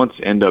my wants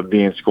end up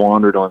being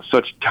squandered on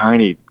such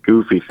tiny,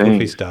 goofy things.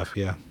 Goofy stuff,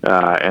 yeah.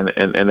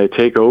 And they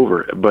take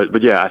over.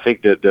 But yeah, I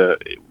think that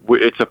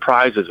it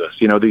surprises us.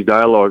 These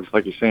dialogues,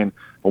 like you're saying,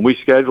 when we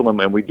schedule them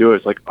and we do it,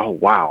 it's like, oh,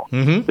 wow,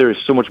 there is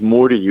so much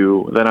more to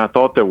you than I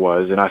thought there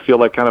was. And I feel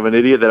like kind of an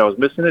idiot that I was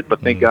missing it,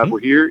 but thank God we're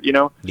here,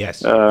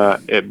 Yes.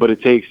 But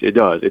it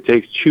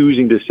takes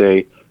choosing to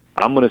say,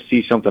 I'm going to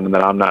see something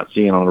that I'm not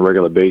seeing on a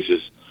regular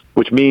basis,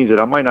 which means that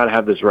I might not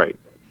have this right.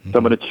 So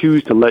I'm going to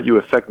choose to let you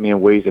affect me in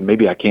ways that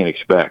maybe I can't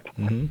expect.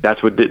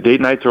 That's what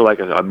date nights are like,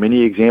 a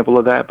mini example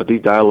of that, but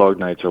these dialogue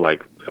nights are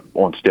like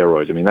on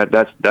steroids. I mean,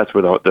 that's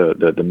where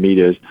the meat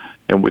is,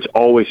 and it's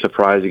always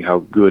surprising how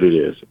good it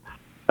is.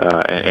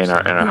 And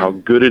how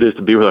good it is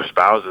to be with our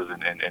spouses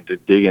and to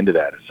dig into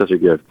that. It's such a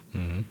gift.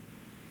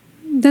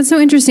 That's so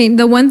interesting.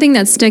 The one thing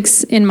that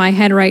sticks in my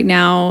head right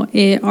now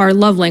are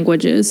love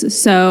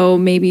languages. So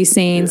maybe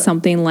saying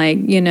something like,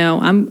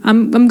 I'm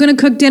going to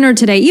cook dinner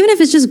today, even if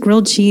it's just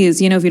grilled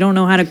cheese, if you don't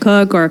know how to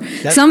cook, or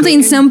that's something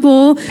cooking.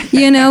 Simple,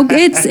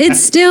 it's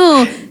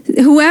still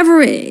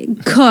whoever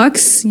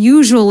cooks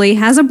usually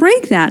has a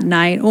break that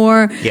night.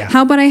 Or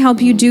how about I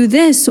help you do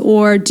this?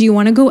 Or do you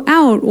want to go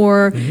out?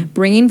 Or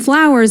bringing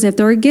flowers if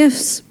they're a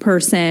gifts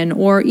person,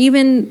 or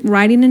even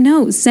writing a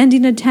note,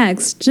 sending a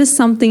text, just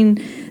something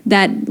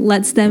that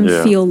lets them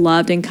feel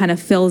loved and kind of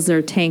fills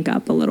their tank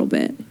up a little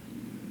bit.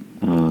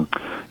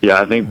 Yeah,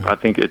 I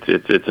think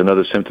it's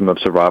another symptom of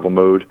survival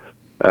mode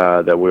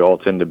that we all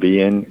tend to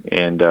be in,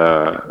 and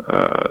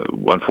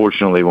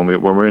unfortunately, when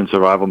we're in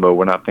survival mode,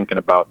 we're not thinking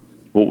about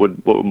what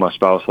would my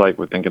spouse like.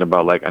 We're thinking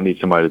about, like, I need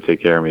somebody to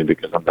take care of me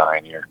because I'm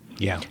dying here.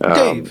 Yeah,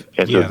 Dave.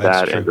 And so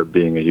that ends up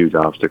being a huge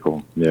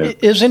obstacle. Yeah,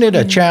 isn't it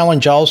a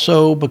challenge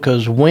also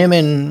because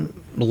women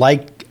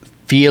like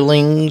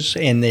feelings,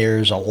 and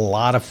there's a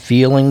lot of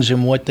feelings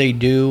in what they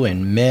do,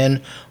 and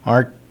men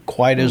aren't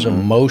quite as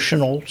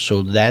emotional,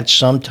 so that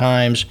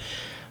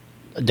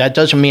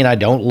doesn't mean I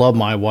don't love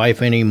my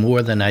wife any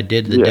more than I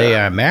did the day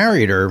I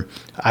married her.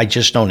 I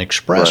just don't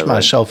express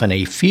myself in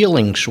a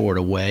feeling sort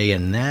of way,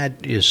 and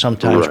that is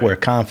sometimes where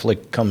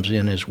conflict comes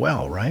in as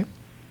well, right?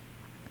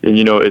 And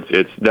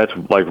that's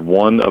like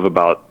one of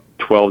about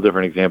 12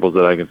 different examples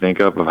that I can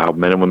think of how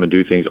men and women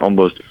do things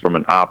almost from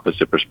an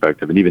opposite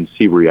perspective, and even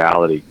see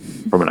reality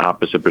from an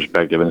opposite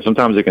perspective. And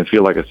sometimes it can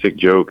feel like a sick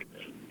joke,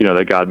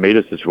 that God made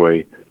us this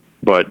way.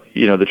 But,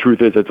 the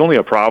truth is, it's only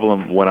a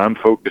problem when I'm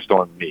focused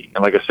on me.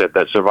 And like I said,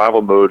 that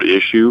survival mode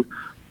issue,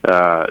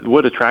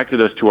 what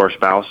attracted us to our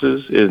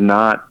spouses is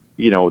not,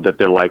 that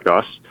they're like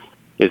us,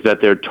 is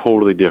that they're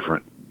totally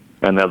different.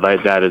 And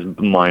that is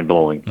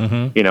mind-blowing.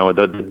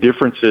 The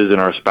differences in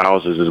our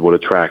spouses is what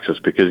attracts us,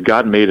 because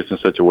God made us in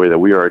such a way that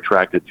we are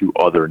attracted to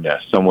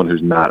otherness, someone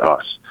who's not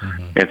us.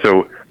 And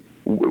so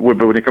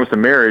when it comes to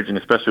marriage, and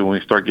especially when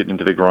we start getting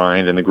into the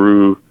grind and the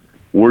groove,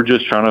 we're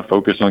just trying to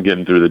focus on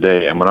getting through the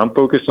day. And when I'm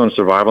focused on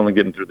survival and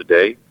getting through the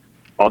day,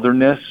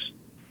 otherness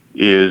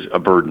is a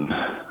burden,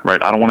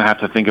 right? I don't want to have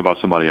to think about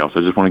somebody else.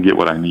 I just want to get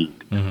what I need.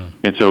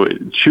 And so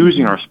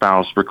choosing our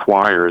spouse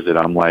requires that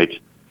I'm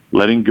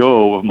letting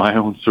go of my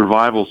own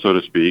survival, so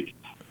to speak,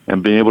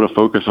 and being able to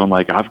focus on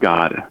I've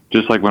got,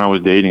 just like when I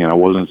was dating and I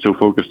wasn't so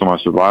focused on my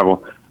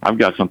survival, I've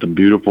got something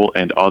beautiful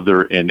and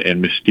other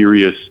and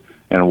mysterious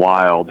and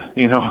wild,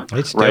 It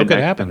still right could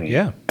next happen, to me.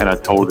 yeah. And I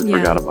totally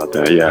forgot about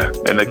that, yeah.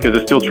 And because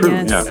it's still true,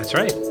 Yes. yeah. That's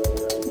right.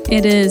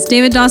 It is.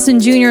 David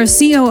Dawson Jr.,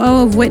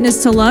 COO of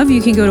Witness to Love.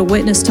 You can go to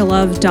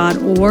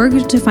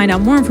witnesstolove.org to find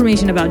out more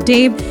information about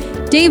Dave.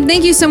 Dave,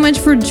 thank you so much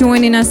for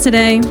joining us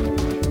today.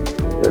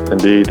 Yes,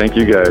 indeed. Thank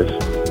you, guys.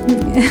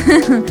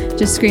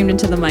 Just screamed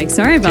into the mic.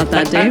 Sorry about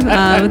that,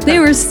 Dave. They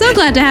were so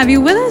glad to have you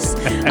with us.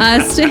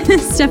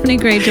 Stephanie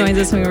Gray joins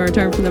us when we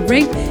return from the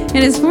break.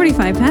 It is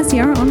 45 past the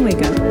hour on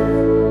Wake Up.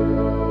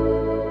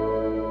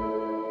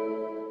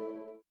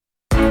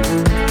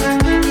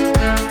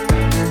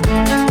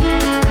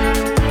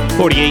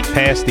 48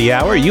 past the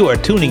hour. You are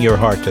tuning your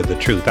heart to the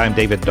truth. I'm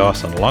David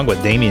Dawson, along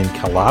with Damian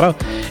Collado.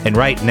 And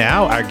right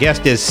now, our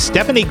guest is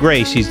Stephanie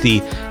Gray.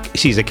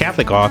 She's a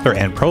Catholic author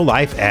and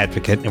pro-life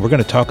advocate, and we're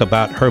going to talk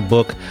about her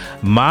book,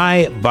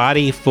 My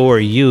Body for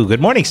You. Good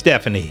morning,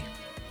 Stephanie.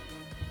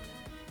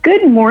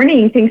 Good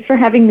morning. Thanks for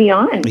having me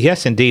on.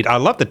 Yes, indeed. I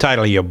love the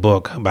title of your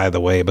book, by the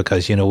way,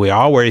 because, we're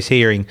always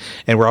hearing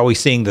and we're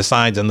always seeing the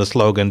signs and the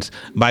slogans,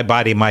 my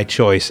body, my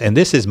choice. And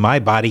this is my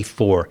body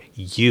for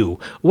you.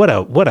 What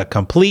a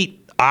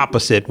complete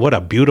opposite. What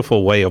a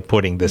beautiful way of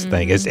putting this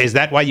thing. Is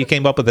that why you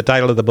came up with the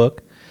title of the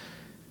book?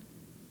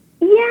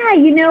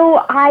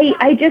 Yeah,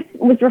 I just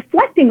was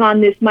reflecting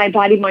on this my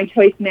body, my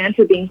choice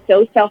mantra being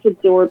so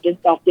self-absorbed and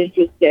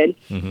self-interested,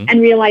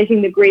 and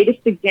realizing the greatest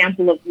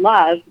example of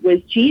love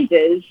was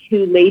Jesus,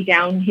 who laid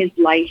down his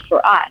life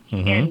for us.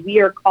 And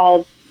we are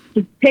called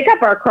to pick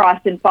up our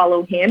cross and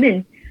follow him.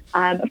 And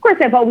of course,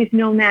 I've always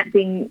known that,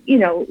 being,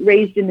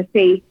 raised in the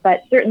faith,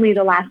 but certainly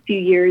the last few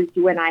years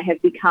when I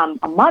have become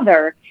a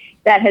mother,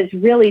 that has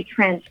really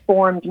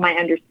transformed my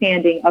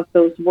understanding of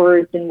those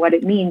words and what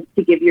it means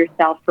to give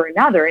yourself for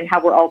another, and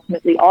how we're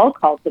ultimately all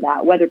called to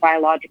that, whether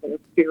biological or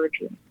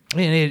spiritual.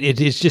 And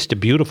it is just a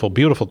beautiful,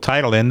 beautiful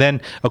title. And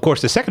then, of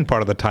course, the second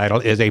part of the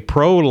title is a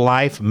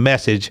pro-life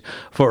message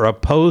for a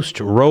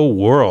post-roe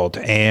world.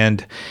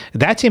 And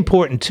that's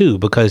important, too,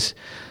 because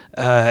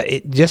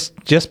it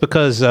just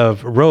because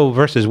of Roe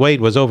versus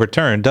Wade was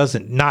overturned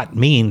doesn't not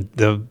mean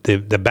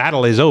the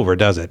battle is over,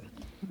 does it?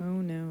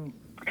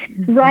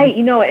 Right.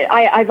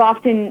 I've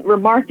often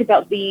remarked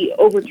about the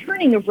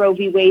overturning of Roe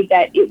v. Wade,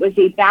 that it was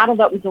a battle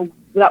that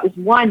was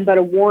won, but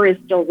a war is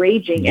still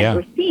raging. Yeah. And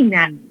we're seeing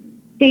that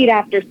state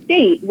after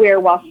state, where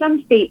while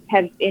some states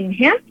have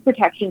enhanced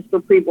protections for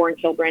preborn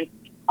children,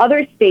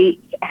 other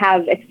states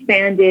have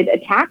expanded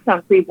attacks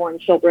on preborn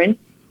children.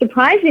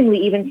 Surprisingly,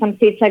 even some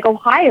states like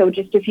Ohio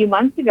just a few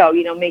months ago,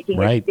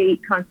 making a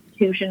state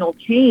constitutional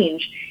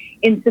change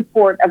in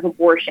support of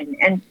abortion.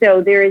 And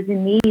so there is a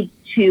need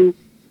to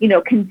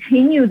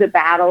continue the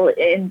battle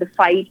and the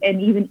fight,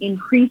 and even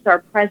increase our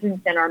presence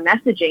and our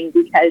messaging,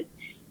 because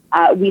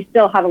we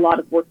still have a lot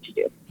of work to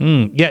do.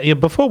 Yeah.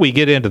 Before we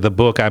get into the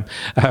book, I'm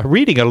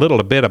reading a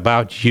little bit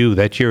about you,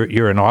 that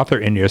you're an author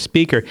and you're a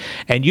speaker,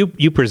 and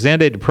you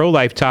presented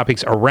pro-life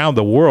topics around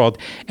the world,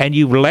 and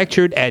you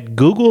lectured at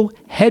Google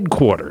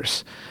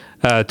headquarters.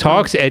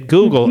 Talks at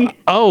Google.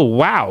 Oh,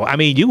 wow. I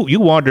mean, you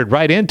wandered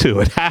right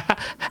into it.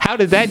 How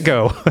did that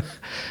go?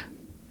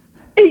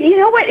 You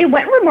know what? It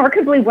went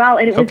remarkably well,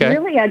 and it was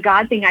really a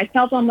God thing. I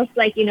felt almost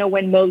like,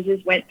 when Moses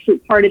went through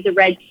part of the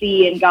Red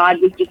Sea and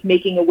God was just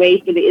making a way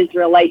for the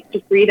Israelites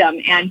to freedom.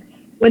 And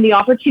when the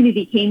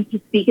opportunity came to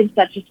speak in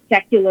such a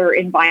secular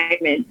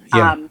environment,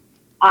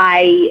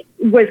 I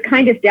was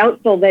kind of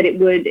doubtful that it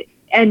would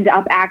end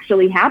up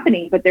actually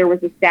happening. But there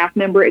was a staff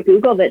member at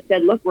Google that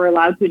said, look, we're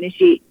allowed to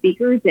initiate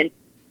speakers, and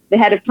the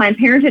head of Planned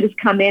Parenthood has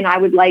come in. I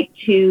would like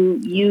to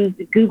use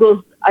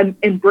Google's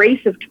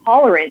embrace of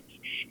tolerance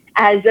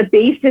as a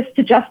basis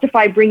to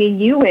justify bringing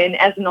you in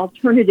as an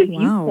alternative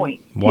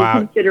viewpoint to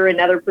consider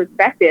another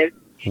perspective.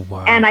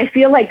 Wow. And I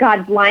feel like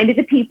God blinded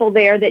the people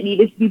there that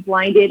needed to be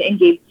blinded, and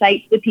gave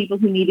sight to the people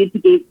who needed to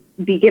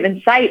be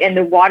given sight, and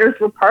the waters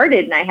were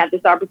parted, and I had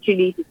this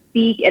opportunity to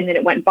speak, and then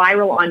it went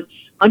viral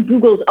on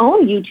Google's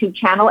own YouTube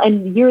channel,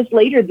 and years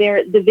later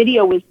the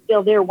video was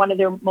still there, one of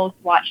their most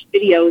watched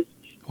videos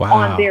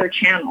on their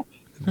channel.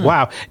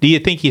 Wow. Do you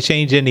think you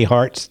changed any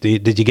hearts?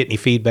 Did you get any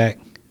feedback?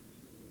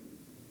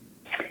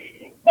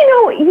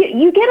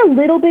 You get a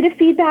little bit of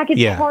feedback.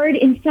 It's hard.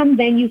 In some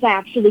venues, I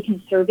actually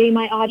can survey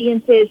my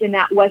audiences, and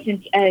that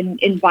wasn't an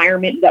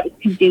environment that was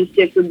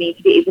conducive for me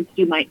to be able to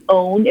do my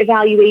own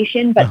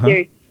evaluation. But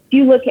if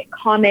you look at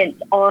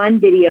comments on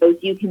videos,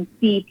 you can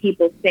see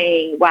people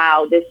saying,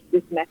 wow, this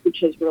message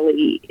has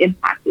really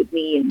impacted challenged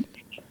me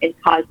and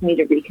caused me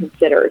to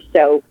reconsider.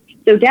 So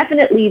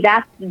definitely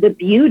that's the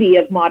beauty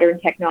of modern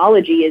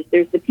technology is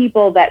there's the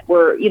people that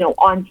were,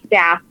 on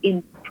staff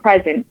in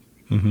presence,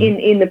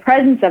 in the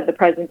presence of the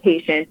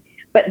presentation,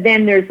 but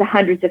then there's the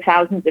hundreds of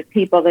thousands of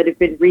people that have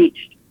been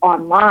reached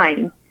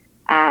online,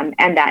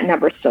 and that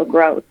number still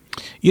grows.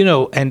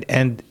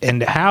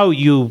 And how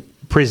you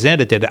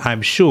presented it,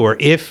 I'm sure,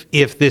 if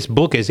this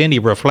book is any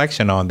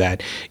reflection on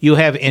that, you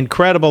have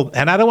incredible,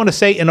 and I don't want to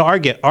say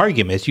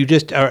arguments, you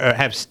just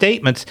have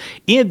statements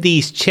in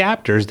these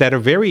chapters that are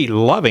very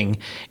loving,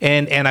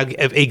 and an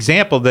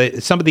example,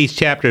 some of these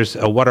chapters,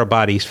 what are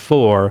bodies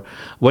for,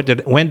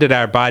 when did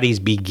our bodies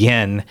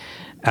begin,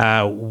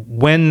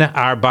 when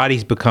our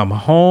bodies become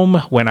home,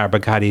 when our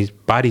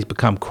bodies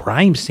become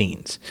crime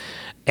scenes.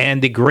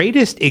 And the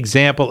greatest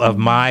example of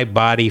my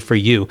body for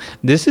you,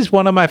 this is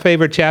one of my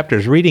favorite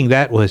chapters. Reading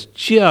that was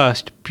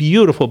just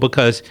beautiful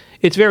because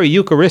it's very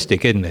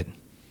Eucharistic, isn't it?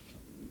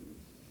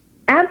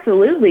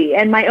 Absolutely.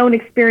 And my own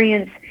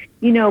experience,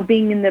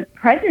 being in the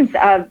presence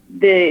of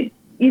the,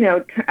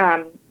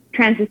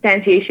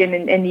 transubstantiation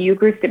and the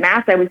Eucharistic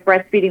Mass, I was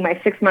breastfeeding my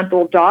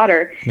 6-month-old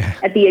daughter.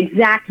 At the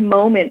exact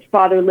moment,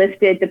 Father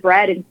lifted the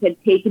bread and said,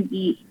 "Take and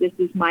eat. This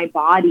is my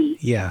body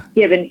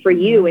given for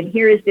you. And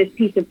here is this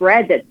piece of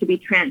bread that's to be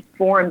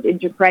transformed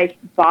into Christ's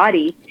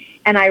body."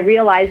 And I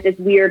realized as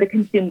we are to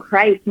consume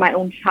Christ, my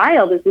own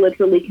child is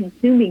literally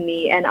consuming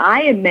me. And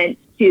I am meant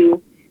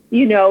to,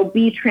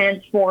 be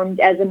transformed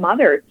as a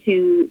mother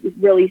to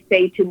really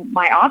say to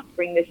my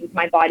offspring, "This is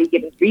my body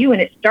given for you."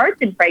 And it starts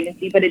in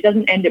pregnancy, but it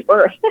doesn't end at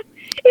birth.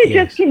 It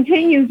just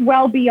continues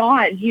well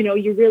beyond.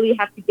 You really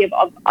have to give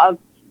of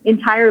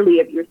entirely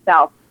of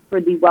yourself for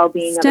the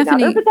well-being of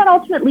another, but that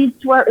ultimately leads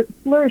to our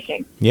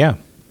flourishing. Yeah.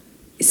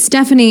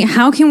 Stephanie,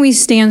 how can we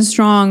stand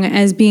strong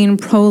as being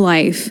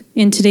pro-life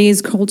in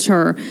today's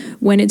culture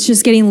when it's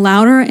just getting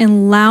louder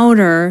and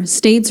louder?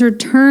 States are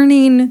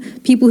turning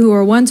people who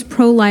are once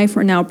pro-life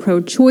are now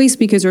pro-choice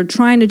because they're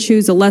trying to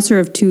choose the lesser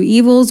of two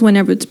evils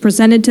whenever it's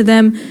presented to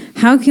them.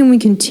 How can we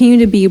continue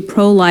to be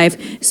pro-life,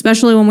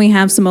 especially when we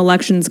have some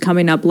elections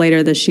coming up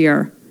later this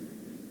year?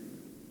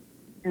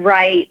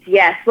 Right.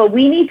 Yes. Well,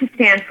 we need to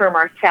stand firm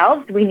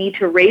ourselves. We need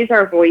to raise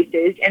our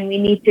voices, and we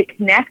need to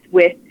connect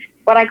with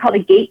what I call the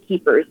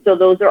gatekeepers. So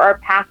those are our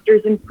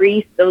pastors and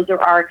priests. Those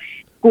are our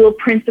school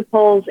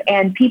principals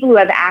and people who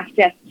have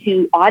access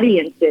to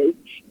audiences.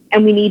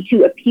 And we need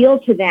to appeal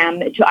to them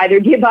to either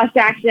give us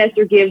access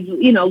or give,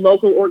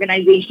 local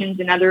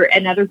organizations and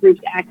other groups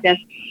access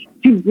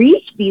to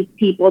reach these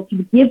people,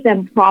 to give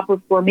them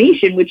proper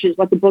formation, which is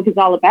what the book is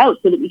all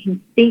about, so that we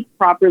can think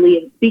properly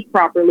and speak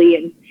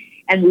properly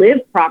and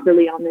live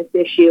properly on this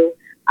issue.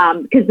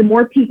 Because the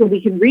more people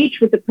we can reach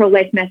with the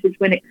pro-life message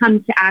when it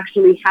comes to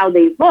actually how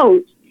they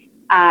vote,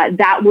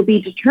 that will be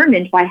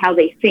determined by how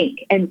they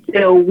think. And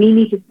so we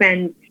need to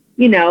spend,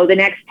 the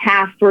next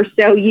half or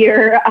so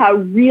year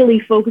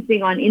really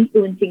focusing on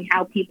influencing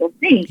how people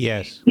think.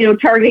 Yes.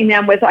 Targeting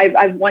them with, I've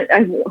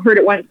heard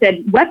it once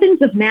said,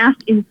 weapons of mass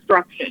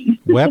instruction.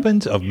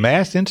 Weapons of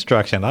mass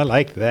instruction. I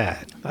like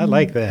that.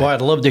 Well,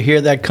 I'd love to hear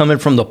that coming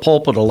from the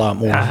pulpit a lot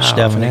more,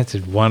 Stephanie. That's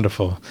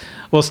wonderful.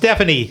 Well,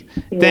 Stephanie,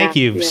 thank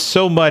you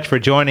so much for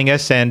joining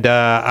us. And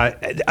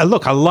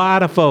look, a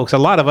lot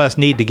of us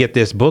need to get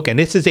this book, and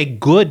this is a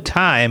good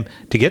time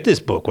to get this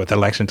book with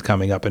elections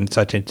coming up and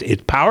such.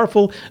 It's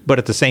powerful, but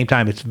at the same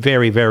time, it's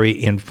very,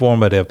 very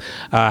informative.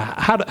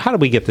 How do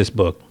we get this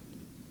book?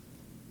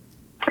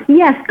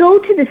 Yes, go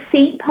to the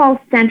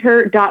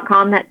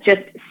stpaulcenter.com. That's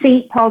just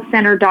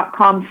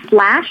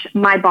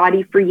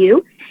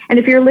stpaulcenter.com/mybodyforyou. And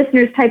if your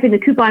listeners type in the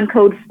coupon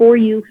code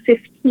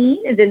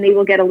 4U15, then they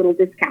will get a little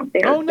discount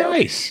there. Oh,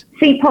 nice.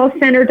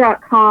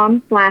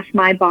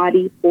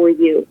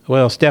 stpaulcenter.com/mybodyforyou.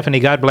 Well, Stephanie,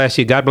 God bless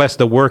you. God bless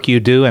the work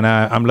you do. And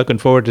I'm looking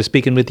forward to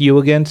speaking with you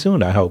again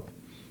soon, I hope.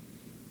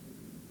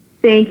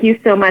 Thank you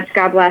so much.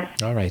 God bless.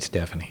 All right,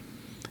 Stephanie.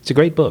 It's a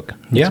great book.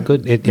 Yeah. It's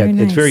good. It's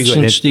nice. very good.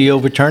 Since the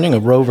overturning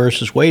of Roe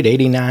versus Wade,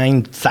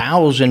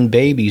 89,000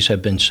 babies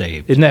have been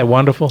saved. Isn't that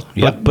wonderful?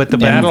 Yep. But the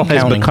battle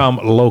has become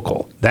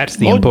local. That's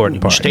the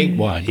important part.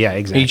 Statewide. Yeah,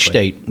 exactly. Each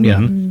state,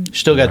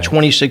 Still got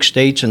 26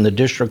 states and the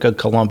District of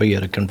Columbia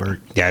to convert.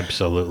 Yeah,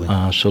 absolutely.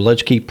 So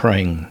let's keep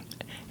praying.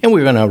 And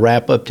we're going to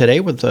wrap up today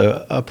with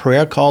a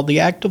prayer called the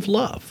Act of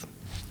Love.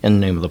 In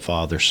the name of the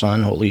Father,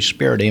 Son, Holy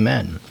Spirit,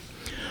 amen.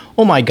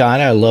 Oh my God,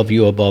 I love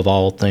you above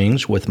all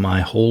things with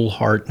my whole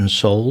heart and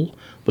soul,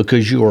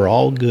 because you are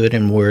all good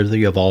and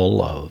worthy of all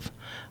love.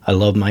 I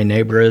love my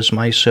neighbor as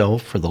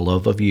myself for the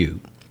love of you.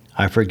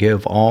 I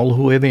forgive all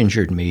who have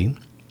injured me,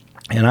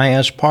 and I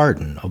ask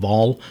pardon of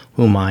all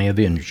whom I have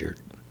injured.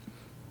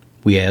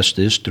 We ask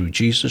this through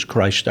Jesus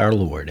Christ our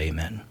Lord.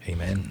 Amen.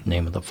 Amen. In the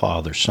name of the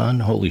Father, Son,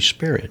 Holy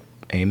Spirit.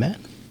 Amen.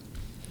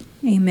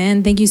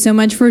 Amen. Thank you so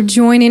much for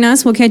joining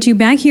us. We'll catch you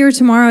back here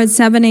tomorrow at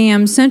 7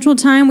 a.m. Central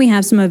Time. We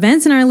have some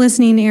events in our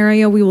listening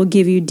area we will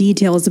give you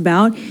details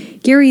about.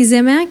 Gary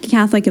Zimak,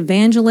 Catholic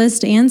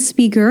evangelist and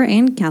speaker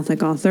and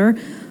Catholic author,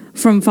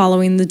 From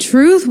Following the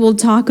Truth, we'll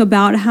talk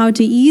about how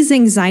to ease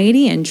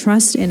anxiety and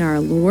trust in our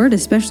Lord,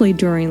 especially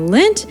during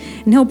Lent.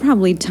 And he'll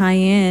probably tie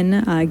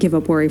in Give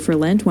Up Worry for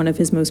Lent, one of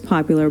his most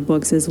popular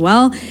books as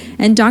well.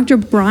 And Dr.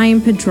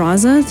 Brian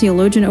Pedraza,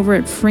 theologian over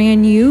at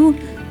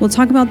FranU, will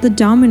talk about the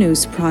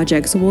Dominus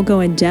Project. So we'll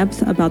go in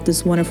depth about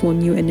this wonderful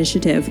new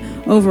initiative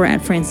over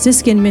at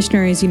Franciscan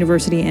Missionaries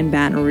University in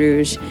Baton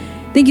Rouge.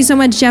 Thank you so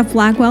much, Jeff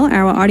Blackwell,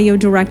 our audio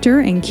director,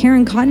 and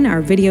Karen Cotton, our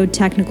video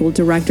technical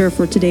director,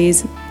 for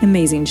today's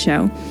amazing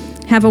show.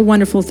 Have a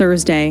wonderful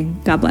Thursday.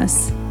 God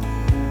bless.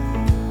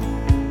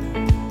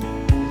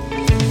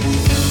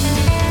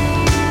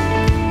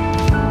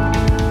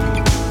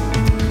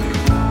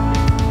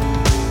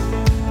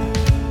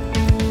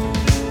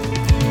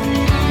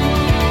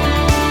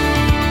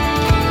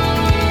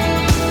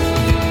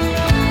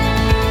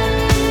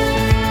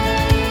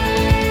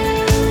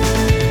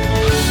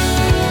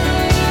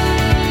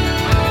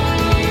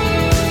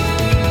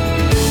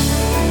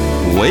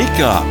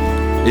 Wake Up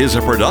is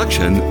a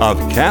production of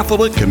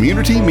Catholic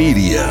Community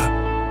Media.